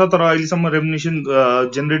राम्रो छ तर अहिलेसम्म रेम्युनेसन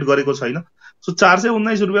जेनेरेट गरेको छैन। सो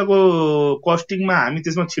 419 रुपियाँको कस्टिङमा हामी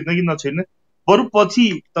त्यसमा छिर्ने कि नछिर्ने, बरु पछि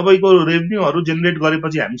तपाईँको रेभेन्यूहरू जेनेरेट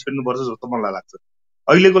गरेपछि हामी छिर्नुपर्छ जस्तो मलाई लाग्छ।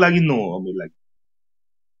 अहिलेको लागि नो हो मेरो लागि।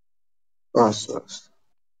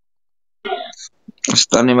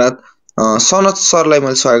 धन्यवाद। सनत सरलाई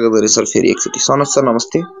मैले स्वागत गरेँ सर फेरि एकचोटि। सनत सर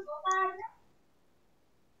नमस्ते।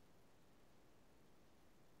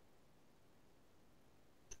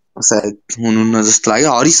 सायद हुनुहुन्न जस्तो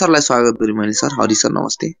लाग्यो। हरि सरलाई स्वागत गरेँ मैले सर। हरि सर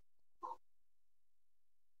नमस्ते।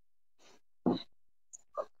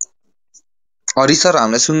 हरि सर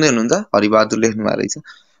हामीलाई सुन्दै हुनुहुन्छ? हरिबहादुर लेख्नु भएको रहेछ,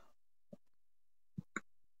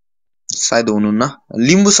 सायद हुनुहुन्न।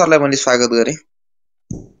 लिम्बू सरलाई मैले स्वागत गरेँ।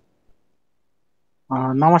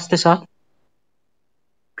 नमस्ते सर।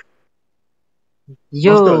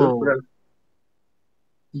 यो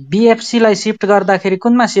बिएफसीलाई सिफ्ट गर्दाखेरि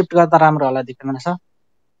कुनमा सिफ्ट गर्दा राम्रो होला दिपेन्द्र सर?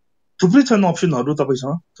 थुप्रै छन् अप्सनहरू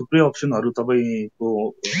तपाईँसँग, थुप्रै अप्सनहरू तपाईँको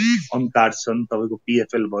अन कार्ड छन्। तपाईँको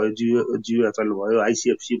पिएफएल भयो, जियुएफएल भयो,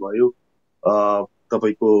 आइसिएफसी भयो,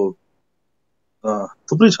 तपाईँको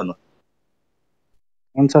थुप्रै छन्।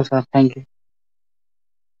 हुन्छ सर, थ्याङ्क यू।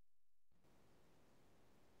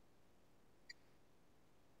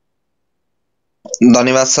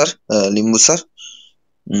 धन्यवाद सर लिम्बू सर।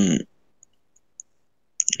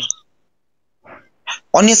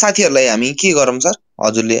 अन्य साथीहरूलाई हामी के गरौँ सर?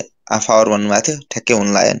 हजुरले हाफ आवर भन्नुभएको थियो, ठ्याक्कै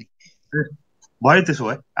हुन लाग्यो नि। भयो त्यसो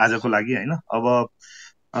भए आजको लागि होइन। अब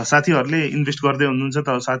साथीहरूले इन्भेस्ट गर्दै हुनुहुन्छ त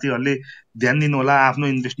साथीहरूले ध्यान दिनु होला, आफ्नो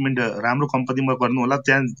इन्भेस्टमेन्ट राम्रो कम्पनीमा गर्नु होला,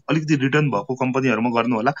 त्यहाँ अलिकति रिटर्न भएको कम्पनीहरूमा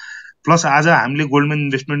गर्नु होला। प्लस आज हामीले गोल्डम्यान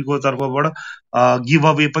इन्भेस्टमेन्टको तर्फबाट गिभ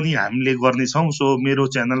अवे पनि हामीले गर्नेछौँ। सो मेरो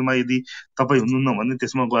च्यानलमा यदि तपाईँ हुनुहुन्न भने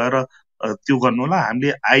त्यसमा गएर त्यो गर्नु होला।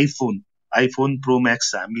 हामीले आइफोन प्रो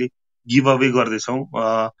म्याक्स हामीले गिभ अवे गर्दैछौँ।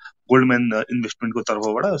 गोल्डम्यान इन्भेस्टमेन्टको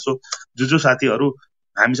तर्फबाट। सो जो साथीहरू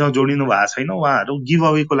हामीसँग जोडिनु भएको छैन उहाँहरू गिभ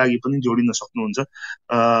अवेको लागि पनि जोडिन सक्नुहुन्छ।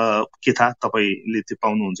 के थाहा तपाईँले त्यो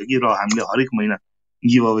पाउनुहुन्छ कि, र हामीले हरेक महिना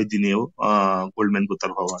गिभ अवे दिने हो गोल्डम्यानको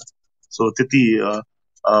तर्फबाट। सो त्यति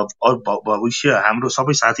भविष्य हाम्रो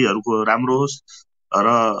सबै साथीहरूको राम्रो होस् र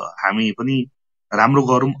हामी पनि राम्रो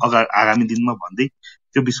गरौँ आगामी दिनमा भन्दै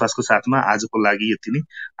त्यो विश्वासको साथमा आजको लागि यति नै।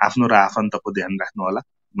 आफ्नो र आफन्तको ध्यान राख्नु होला।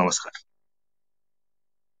 नमस्कार।